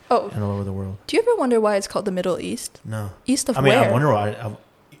 Oh, and all over the world. Do you ever wonder why it's called the Middle East? No. East of where? I wonder why.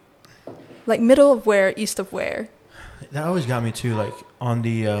 Like middle of where, east of where? That always got me too. Like on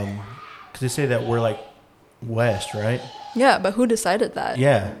the, because they say that we're like west, right? Yeah, but who decided that?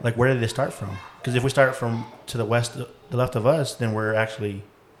 Yeah, like where did they start from? Because if we start from to the west, the left of us, then we're actually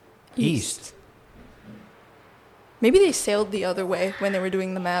east. Maybe they sailed the other way when they were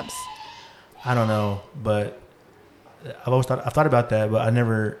doing the maps. I don't know, but I've thought about that, but I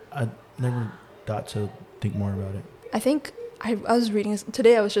never thought to think more about it. I think I was reading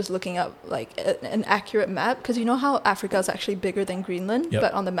today. I was just looking up like an accurate map, because you know how Africa is actually bigger than Greenland, Yep.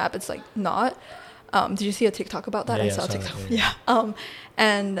 but on the map it's like not. Did you see a TikTok about that? Yeah, I yeah, saw a I saw TikTok. that, yeah.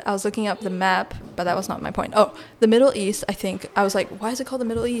 And I was looking up the map, but that was not my point. Oh, the Middle East. I think I was like, why is it called the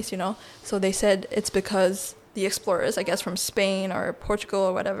Middle East? You know. So they said it's because the explorers, I guess from Spain or Portugal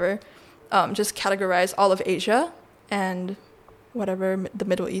or whatever, just categorized all of Asia and whatever the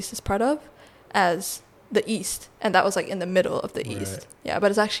Middle East is part of as the East, and that was like in the middle of the Right. East. Yeah,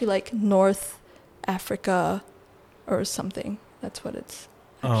 but it's actually like North Africa or something. That's what it's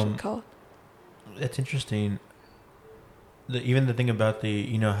actually called. That's interesting. Even the thing about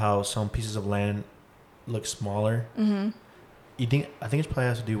how some pieces of land look smaller. Mm-hmm. I think it probably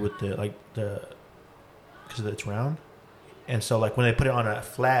has to do with because it's round, and so like when they put it on a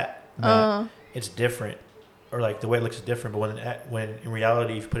flat map, it's different, or like the way it looks is different. But when in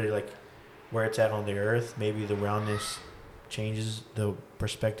reality, if you put it like where it's at on the Earth, maybe the roundness changes the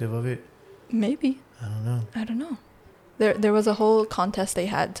perspective of it. Maybe. I don't know. There was a whole contest they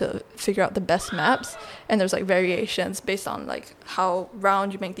had to figure out the best maps, and there's like variations based on like how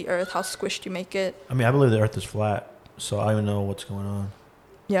round you make the Earth, how squished you make it. I mean, I believe the Earth is flat, so I don't even know what's going on.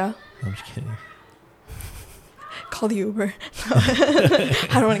 Yeah. I'm just kidding. Call the Uber. I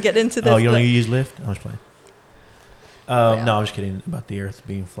don't want to get into this. Oh, you don't use Lyft? I'm just playing. Yeah. No, I'm just kidding about the Earth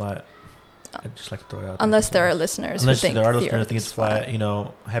being flat. I'd just like to throw it out. Unless there are listeners Unless who think there are the listeners who Earth think is it's flat,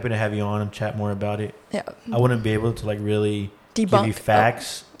 happy to have you on and chat more about it. Yeah. I wouldn't be able to like really Debunk. give you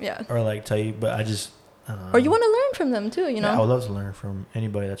facts Yeah. or like tell you, but I just. Or you want to learn from them too, Yeah, I would love to learn from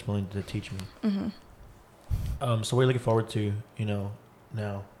anybody that's willing to teach me. Mm-hmm. So what are you looking forward to,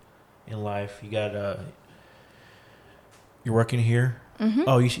 now in life? You got, you're working here. Mm-hmm.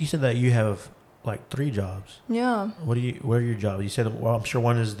 Oh, you said that you have like 3 jobs. Yeah. What are your jobs? You said, well, I'm sure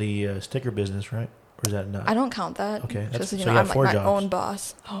one is the sticker business, right? Or is that not? I don't count that. Okay. Just, So you I'm have like 4 my jobs. own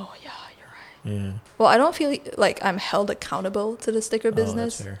boss. Oh, yeah, you're right. Yeah. Well, I don't feel like I'm held accountable to the sticker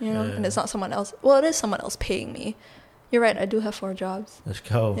business, that's fair. and Yeah. it's not someone else. Well, it is someone else paying me. You're right. I do have 4 jobs. Let's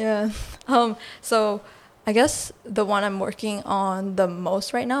go. Yeah. So I guess the one I'm working on the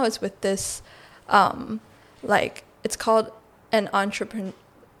most right now is with this, it's called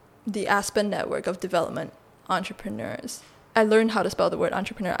the Aspen Network of Development Entrepreneurs. I learned how to spell the word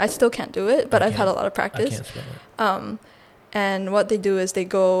entrepreneur. I still can't do it, but I've had a lot of I practice. can't spell it. And what they do is they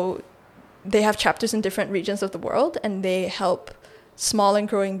have chapters in different regions of the world, and they help small and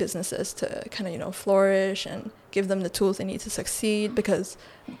growing businesses to kind of, flourish and give them the tools they need to succeed, because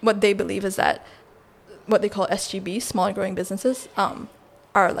what they believe is that what they call SGB, small and growing businesses,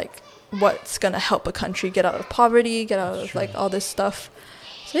 are like what's going to help a country get out of poverty, get out of like all this stuff.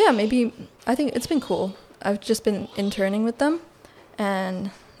 So yeah, maybe I think it's been cool. I've just been interning with them,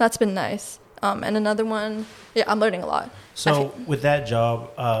 and that's been nice. And another one, I'm learning a lot. So with that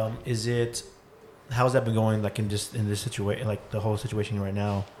job, how's that been going? Like in this situation, like the whole situation right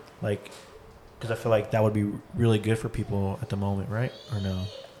now, like, because I feel like that would be really good for people at the moment, right? Or no?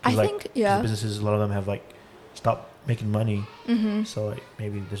 I think, yeah. Businesses, a lot of them have like stopped making money. Mm-hmm. So like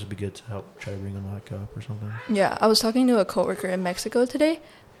maybe this would be good to help try to bring them back up or something. Yeah, I was talking to a coworker in Mexico today.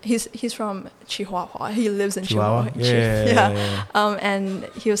 He's from Chihuahua. He lives in Chihuahua. Yeah. And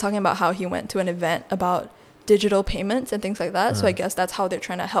he was talking about how he went to an event about digital payments and things like that. So I guess that's how they're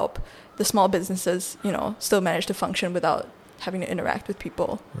trying to help the small businesses, still manage to function without having to interact with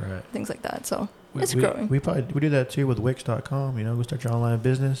people, right? Things like that. So it's growing. We do that too with Wix.com. Go start your online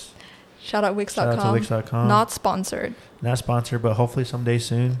business. Shout out Wix.com. Shout out to Wix.com. Not sponsored. Not sponsored, but hopefully someday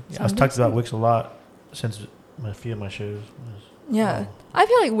soon. I've talked about Wix a lot since a few of my shows. Yeah. I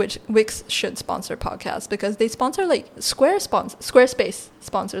feel like Wix should sponsor podcasts, because they sponsor like Squarespace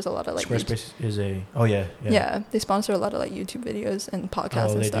sponsors a lot of like Squarespace YouTube. is a yeah. They sponsor a lot of like YouTube videos and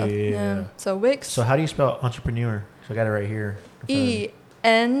podcasts and they stuff. do, yeah. So Wix. So how do you spell entrepreneur? So I got it right here.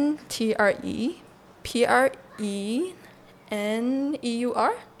 ENTREPRENEUR.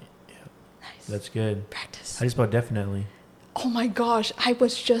 Nice. That's good. Practice. How do you spell definitely? Oh my gosh, I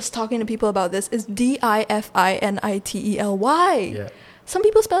was just talking to people about this. It's DIFINITELY. Yeah. Some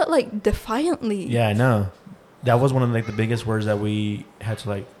people spell it like defiantly. Yeah, I know. That was one of like the biggest words that we had to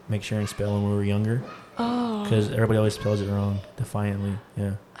like make sure and spell when we were younger. Oh. Because everybody always spells it wrong, defiantly.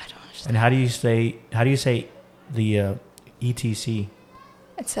 Yeah. I don't understand. And how do you say the etc?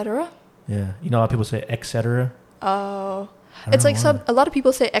 Etc. Yeah. A lot of people say etc. Oh. It's like a lot of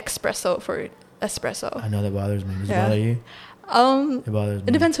people say espresso for espresso. I know that bothers me. Does it bother you? It bothers me.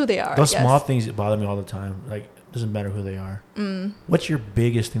 It depends who they are. Those small things bother me all the time. Like, it doesn't matter who they are. What's your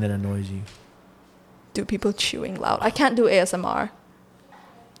biggest thing that annoys you? Do people chewing loud? I can't do ASMR.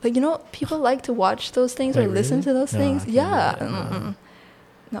 Like, you know, people like to watch those things Wait, or listen really? to those No, things. I can't Yeah. do that.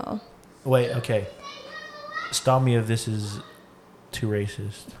 No. Wait, okay. Stop me if this is too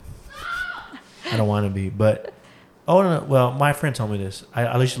racist. I don't want to be, but no. Well, my friend told me this.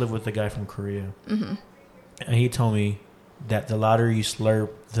 I used to live with a guy from Korea, Mm-hmm. and he told me that the louder you slurp,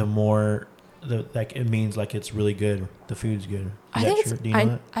 the more like it means like it's really good. The food's good. Is I that think true? it's. Do you know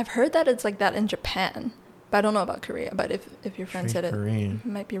that? I've heard that it's like that in Japan, but I don't know about Korea. But if your friend Straight said it, Korean.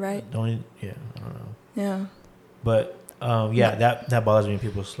 you might be right. Yeah, I don't know. Yeah. But yeah, that bothers me when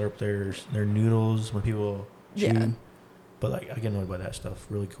people slurp their noodles, when people chew. Yeah. But like I get annoyed by that stuff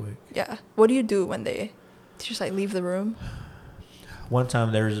really quick. Yeah. What do you do when they just like leave the room? One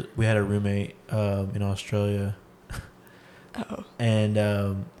time we had a roommate in Australia, Oh.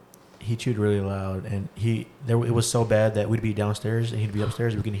 and he chewed really loud, and it was so bad that we'd be downstairs and he'd be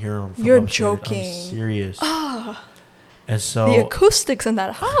upstairs. We can hear him. From You're upstairs. joking. I'm serious. Ah. And so The acoustics in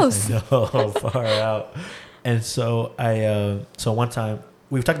that house. I know, far out. And so so one time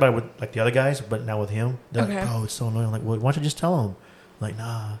we've talked about it with like the other guys, but now with him, they're like, "Oh, it's so annoying." I'm like, well, why don't you just tell him? I'm like,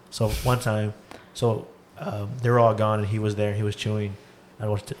 nah. So one time, they were all gone, and he was there. He was chewing. I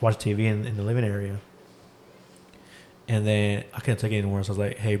watched TV in the living area, and then I couldn't take it anymore. So I was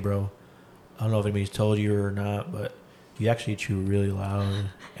like, "Hey, bro, I don't know if anybody's told you or not, but you actually chew really loud,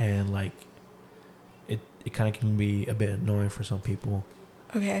 and like, it kind of can be a bit annoying for some people."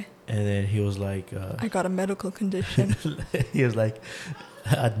 Okay. And then he was like, I got a medical condition. he was like,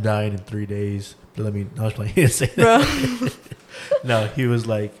 "I'd die in 3 days." I was playing. He didn't say Bro. that. No, he was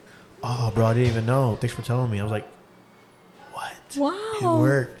like, "Oh, bro, I didn't even know. Thanks for telling me." I was like, "What?" Wow. It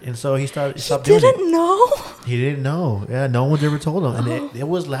worked, and so he stopped He doing it. didn't know. He didn't know. Yeah, no one's ever told him, and it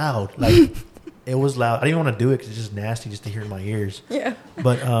was loud. Like it was loud. I didn't even want to do it because it's just nasty just to hear in my ears. Yeah.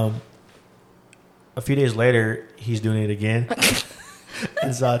 But a few days later, he's doing it again.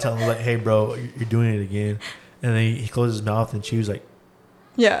 And so I tell him, like, "Hey, bro, you're doing it again." And then he closes his mouth and chews like,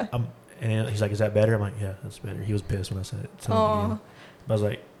 Yeah. and he's like, "Is that better?" I'm like, "Yeah, that's better." He was pissed when I said it. Tell him again. But I was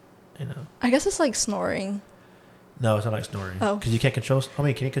like, I guess it's like snoring. no, it's not like snoring. Oh. Because you can't control. I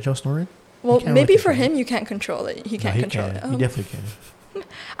mean, can you control snoring? Well, can't maybe really for control him you can't control it. He can't No, control it. He definitely can.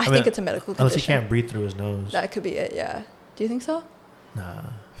 I mean, think it's a medical condition. Unless he can't breathe through his nose. That could be it. Yeah. Do you think so? Nah.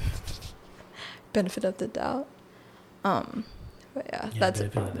 Benefit of the doubt. But yeah, Yeah, that's a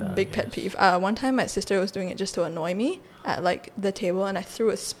benefit of the doubt, big I pet guess. peeve. One time my sister was doing it just to annoy me at like the table, and I threw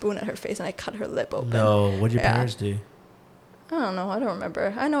a spoon at her face and I cut her lip open. No. What did your Yeah. parents do? I don't know. I don't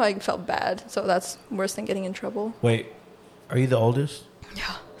remember. I know I felt bad, so that's worse than getting in trouble. Wait, are you the oldest?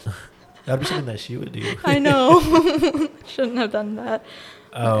 Yeah. That'd be something that she would do. I know. Shouldn't have done that.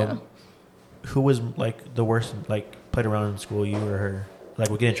 Yeah. Who was like the worst? Like played around in school, you or her? Like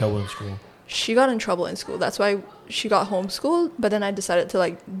would get in trouble in school? She got in trouble in school. That's why she got homeschooled. But then I decided to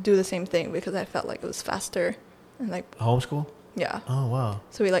like do the same thing because I felt like it was faster. And like, Homeschool? yeah. Oh wow.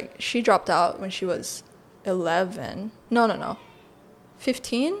 So she dropped out when she was 11. No.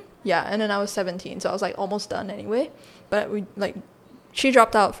 15? Yeah, and then I was 17. So I was like almost done anyway. But she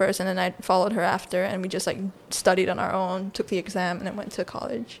dropped out first and then I followed her after, and we just like studied on our own, took the exam, and then went to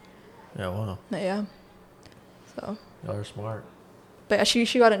college. Yeah, wow. But yeah. So, Y'all are smart. but yeah,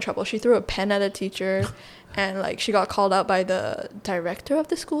 she got in trouble. She threw a pen at a teacher and like she got called out by the director of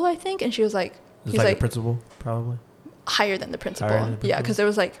the school, I think, and she was like, It's he's like like the principal, probably. higher than the principal. Higher than the Yeah, principal? because there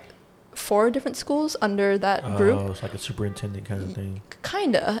was like 4 different schools under that group. Oh, it's like a superintendent kind of thing.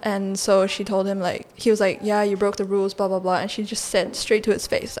 Kinda. And so she told him, like, he was like, yeah, you broke the rules, blah, blah, blah. And she just said straight to his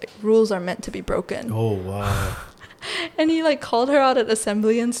face, like, rules are meant to be broken. Oh wow. And he, like, called her out at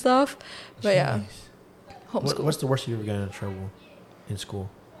assembly and stuff. But yeah, Jeez. homeschool. What's the worst you ever got in trouble in school?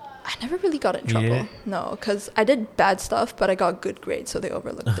 I never really got in You trouble. didn't? No, because I did bad stuff, but I got good grades, so they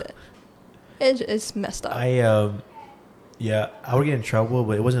overlooked it. It's messed up. Yeah, I would get in trouble,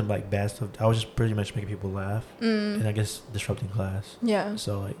 but it wasn't like bad stuff. I was just pretty much making people laugh, and I guess disrupting class. Yeah.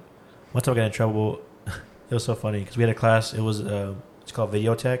 So like, one time I got in trouble. It was so funny because we had a class. It was it's called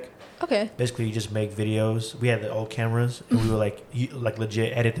video tech. Okay. Basically, you just make videos. We had the old cameras, and we would like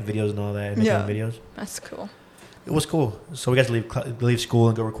legit edit the videos and all that, and make Yeah. the videos. That's cool. It was cool. So we got to leave school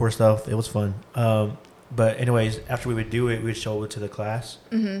and go record stuff. It was fun. But anyways, after we would do it, we'd show it to the class.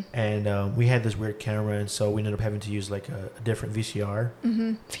 Mm-hmm. And we had this weird camera, and so we ended up having to use like a different VCR.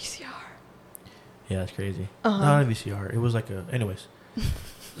 Mm-hmm. VCR. Yeah, that's crazy. Uh-huh. Not a VCR. It was like a... Anyways.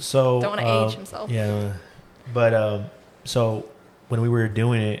 So... Don't want to age himself. Yeah. But so when we were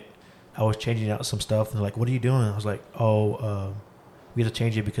doing it, I was changing out some stuff, and they're like, "What are you doing?" I was like, "Oh, we have to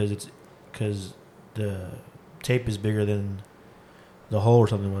change it because the tape is bigger than the hole or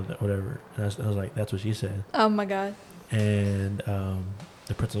something, whatever." And I was like, "That's what she said." Oh my god. And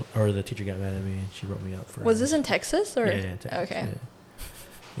the principal or the teacher got mad at me and she wrote me up for. Was this in Texas or? Yeah, in Texas, okay.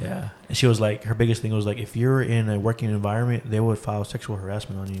 Yeah, and she was like, her biggest thing was like, if you're in a working environment, they would file sexual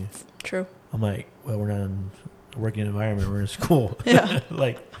harassment on you. True. I'm like, well, we're not in a working environment. We're in school. Yeah.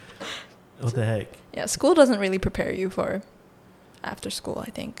 Like, what the heck? Yeah, school doesn't really prepare you for after school, I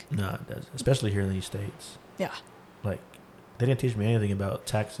think. No, it doesn't. Especially here in these states. Yeah. Like, they didn't teach me anything about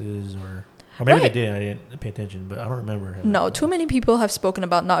taxes or maybe Right. they did. I didn't pay attention, but I don't remember. No, too many people have spoken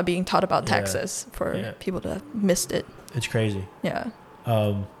about not being taught about Yeah. taxes for Yeah. people to have missed it. It's crazy. Yeah.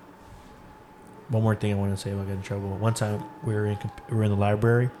 One more thing I want to say about getting in trouble. One time we were in the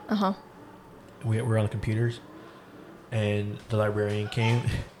library. Uh-huh. We were on the computers, and the librarian came,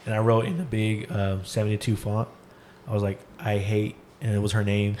 and I wrote in the big 72 font. I was like, I hate, and it was her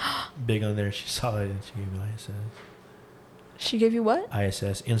name, big on there. She saw it, and she gave me ISS. She gave you what?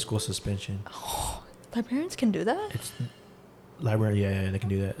 ISS, in-school suspension. Librarians can do that? It's library, yeah, they can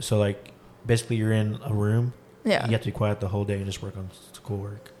do that. So, like, basically you're in a room. Yeah. You have to be quiet the whole day and just work on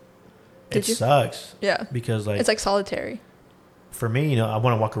schoolwork. Did It you? sucks. Yeah. Because, like, It's like solitary. for me, you know, I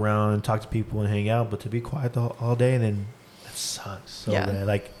want to walk around and talk to people and hang out, but to be quiet all day, then that sucks so Yeah. bad.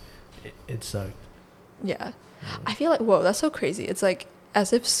 Like, it sucked. Yeah. I feel like, whoa, that's so crazy. It's like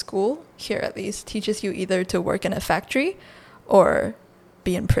as if school, here at least, teaches you either to work in a factory or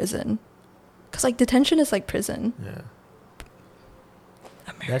be in prison. Because, like, detention is like prison. Yeah.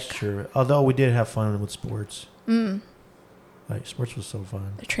 America. That's true. Although we did have fun with sports. Mm. Like, sports was so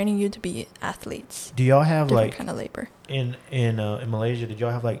fun. They're training you to be athletes. Do y'all have, Different like, kind of labor. in Malaysia, did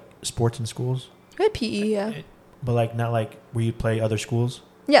y'all have, like, sports in schools? We had PE, yeah. But, like, not like where you play other schools?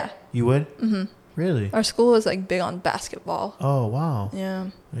 Yeah. You would? Mm-hmm. Really? Our school was, like, big on basketball. Oh, wow. Yeah.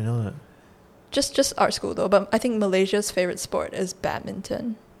 I didn't know that. Just our school, though. But I think Malaysia's favorite sport is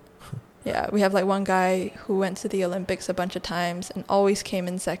badminton. Yeah, we have, like, one guy who went to the Olympics a bunch of times and always came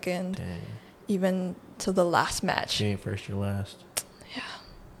in second, Dang. even to the last match. She ain't first, you're last. Yeah.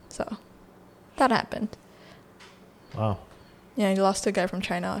 So, that happened. Wow. Yeah, he lost to a guy from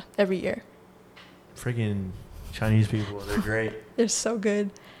China every year. Freaking Chinese people, they're great. They're so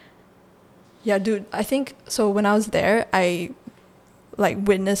good. Yeah, dude, I think, so when I was there, I, like,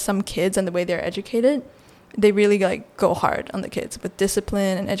 witnessed some kids and the way they're educated. They really, like, go hard on the kids with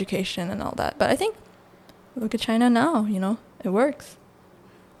discipline and education and all that. But I think, look at China now, you know, it works.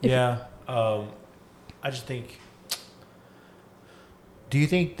 Yeah. I just think, do you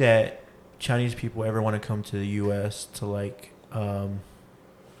think that Chinese people ever want to come to the U.S. to, like, because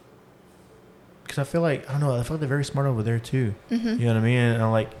I feel like, I don't know, I feel like they're very smart over there too. Mm-hmm. You know what I mean? And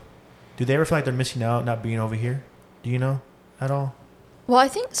I'm like, do they ever feel like they're missing out not being over here? Do you know at all? Well, I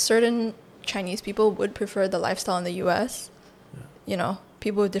think certain Chinese people would prefer the lifestyle in the U.S. Yeah. You know,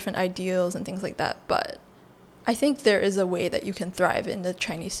 people with different ideals and things like that. But I think there is a way that you can thrive in the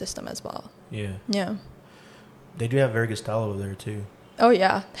Chinese system as well. Yeah. Yeah. They do have very good style over there too. Oh,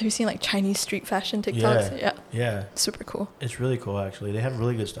 yeah. Have you seen, like, Chinese street fashion TikToks? Yeah. Yeah. Super cool. It's really cool, actually. They have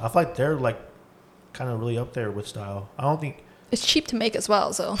really good style. I feel like they're, like, kind of really up there with style. I don't think... It's cheap to make as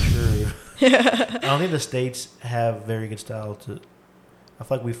well, so. True. I don't think the States have very good style to... I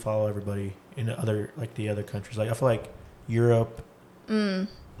feel like we follow everybody in the other countries. Like, I feel like Europe,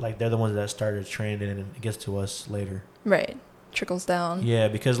 like, they're the ones that started trending and it gets to us later. Right. Trickles down. Yeah,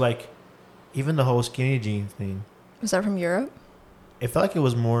 because, like, even the whole skinny jeans thing, Was that from Europe? it felt like it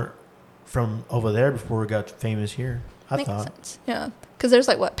was more from over there before it got famous here. I Makes thought. sense. Yeah. Because there's,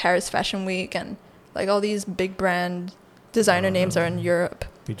 like, what, Paris Fashion Week and, like, all these big brand designer names are in Europe.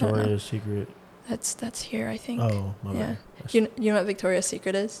 Victoria's Secret. That's here, I think. Oh, my Yeah. bad. You know what Victoria's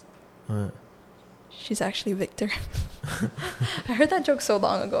Secret is? What? She's actually Victor. I heard that joke so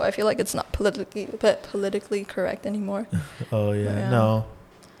long ago. I feel like it's not politically correct anymore. Oh, yeah. Yeah. No.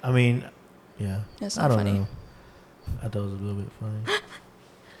 I mean, yeah. It's I not don't funny. know. I thought it was a little bit funny.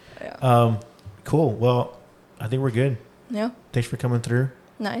 Yeah. Cool. Well, I think we're good. Yeah. Thanks for coming through.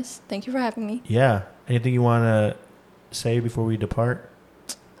 Nice. Thank you for having me. Yeah. Anything you want to say before we depart?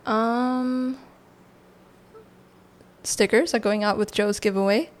 Stickers are going out with Joe's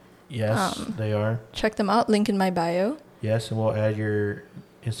giveaway. Yes, they are. Check them out. Link in my bio. Yes, and we'll add your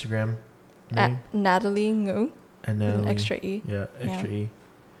Instagram name. At Natalie Ngu. And With then an extra E. Yeah, extra Yeah. E.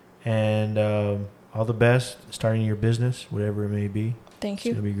 And all the best starting your business, whatever it may be. Thank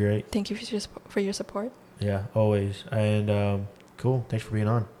It's going to you. be great. Thank you for your support. Yeah, always. And cool. Thanks for being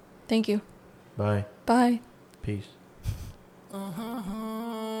on. Thank you. Bye. Bye. Peace.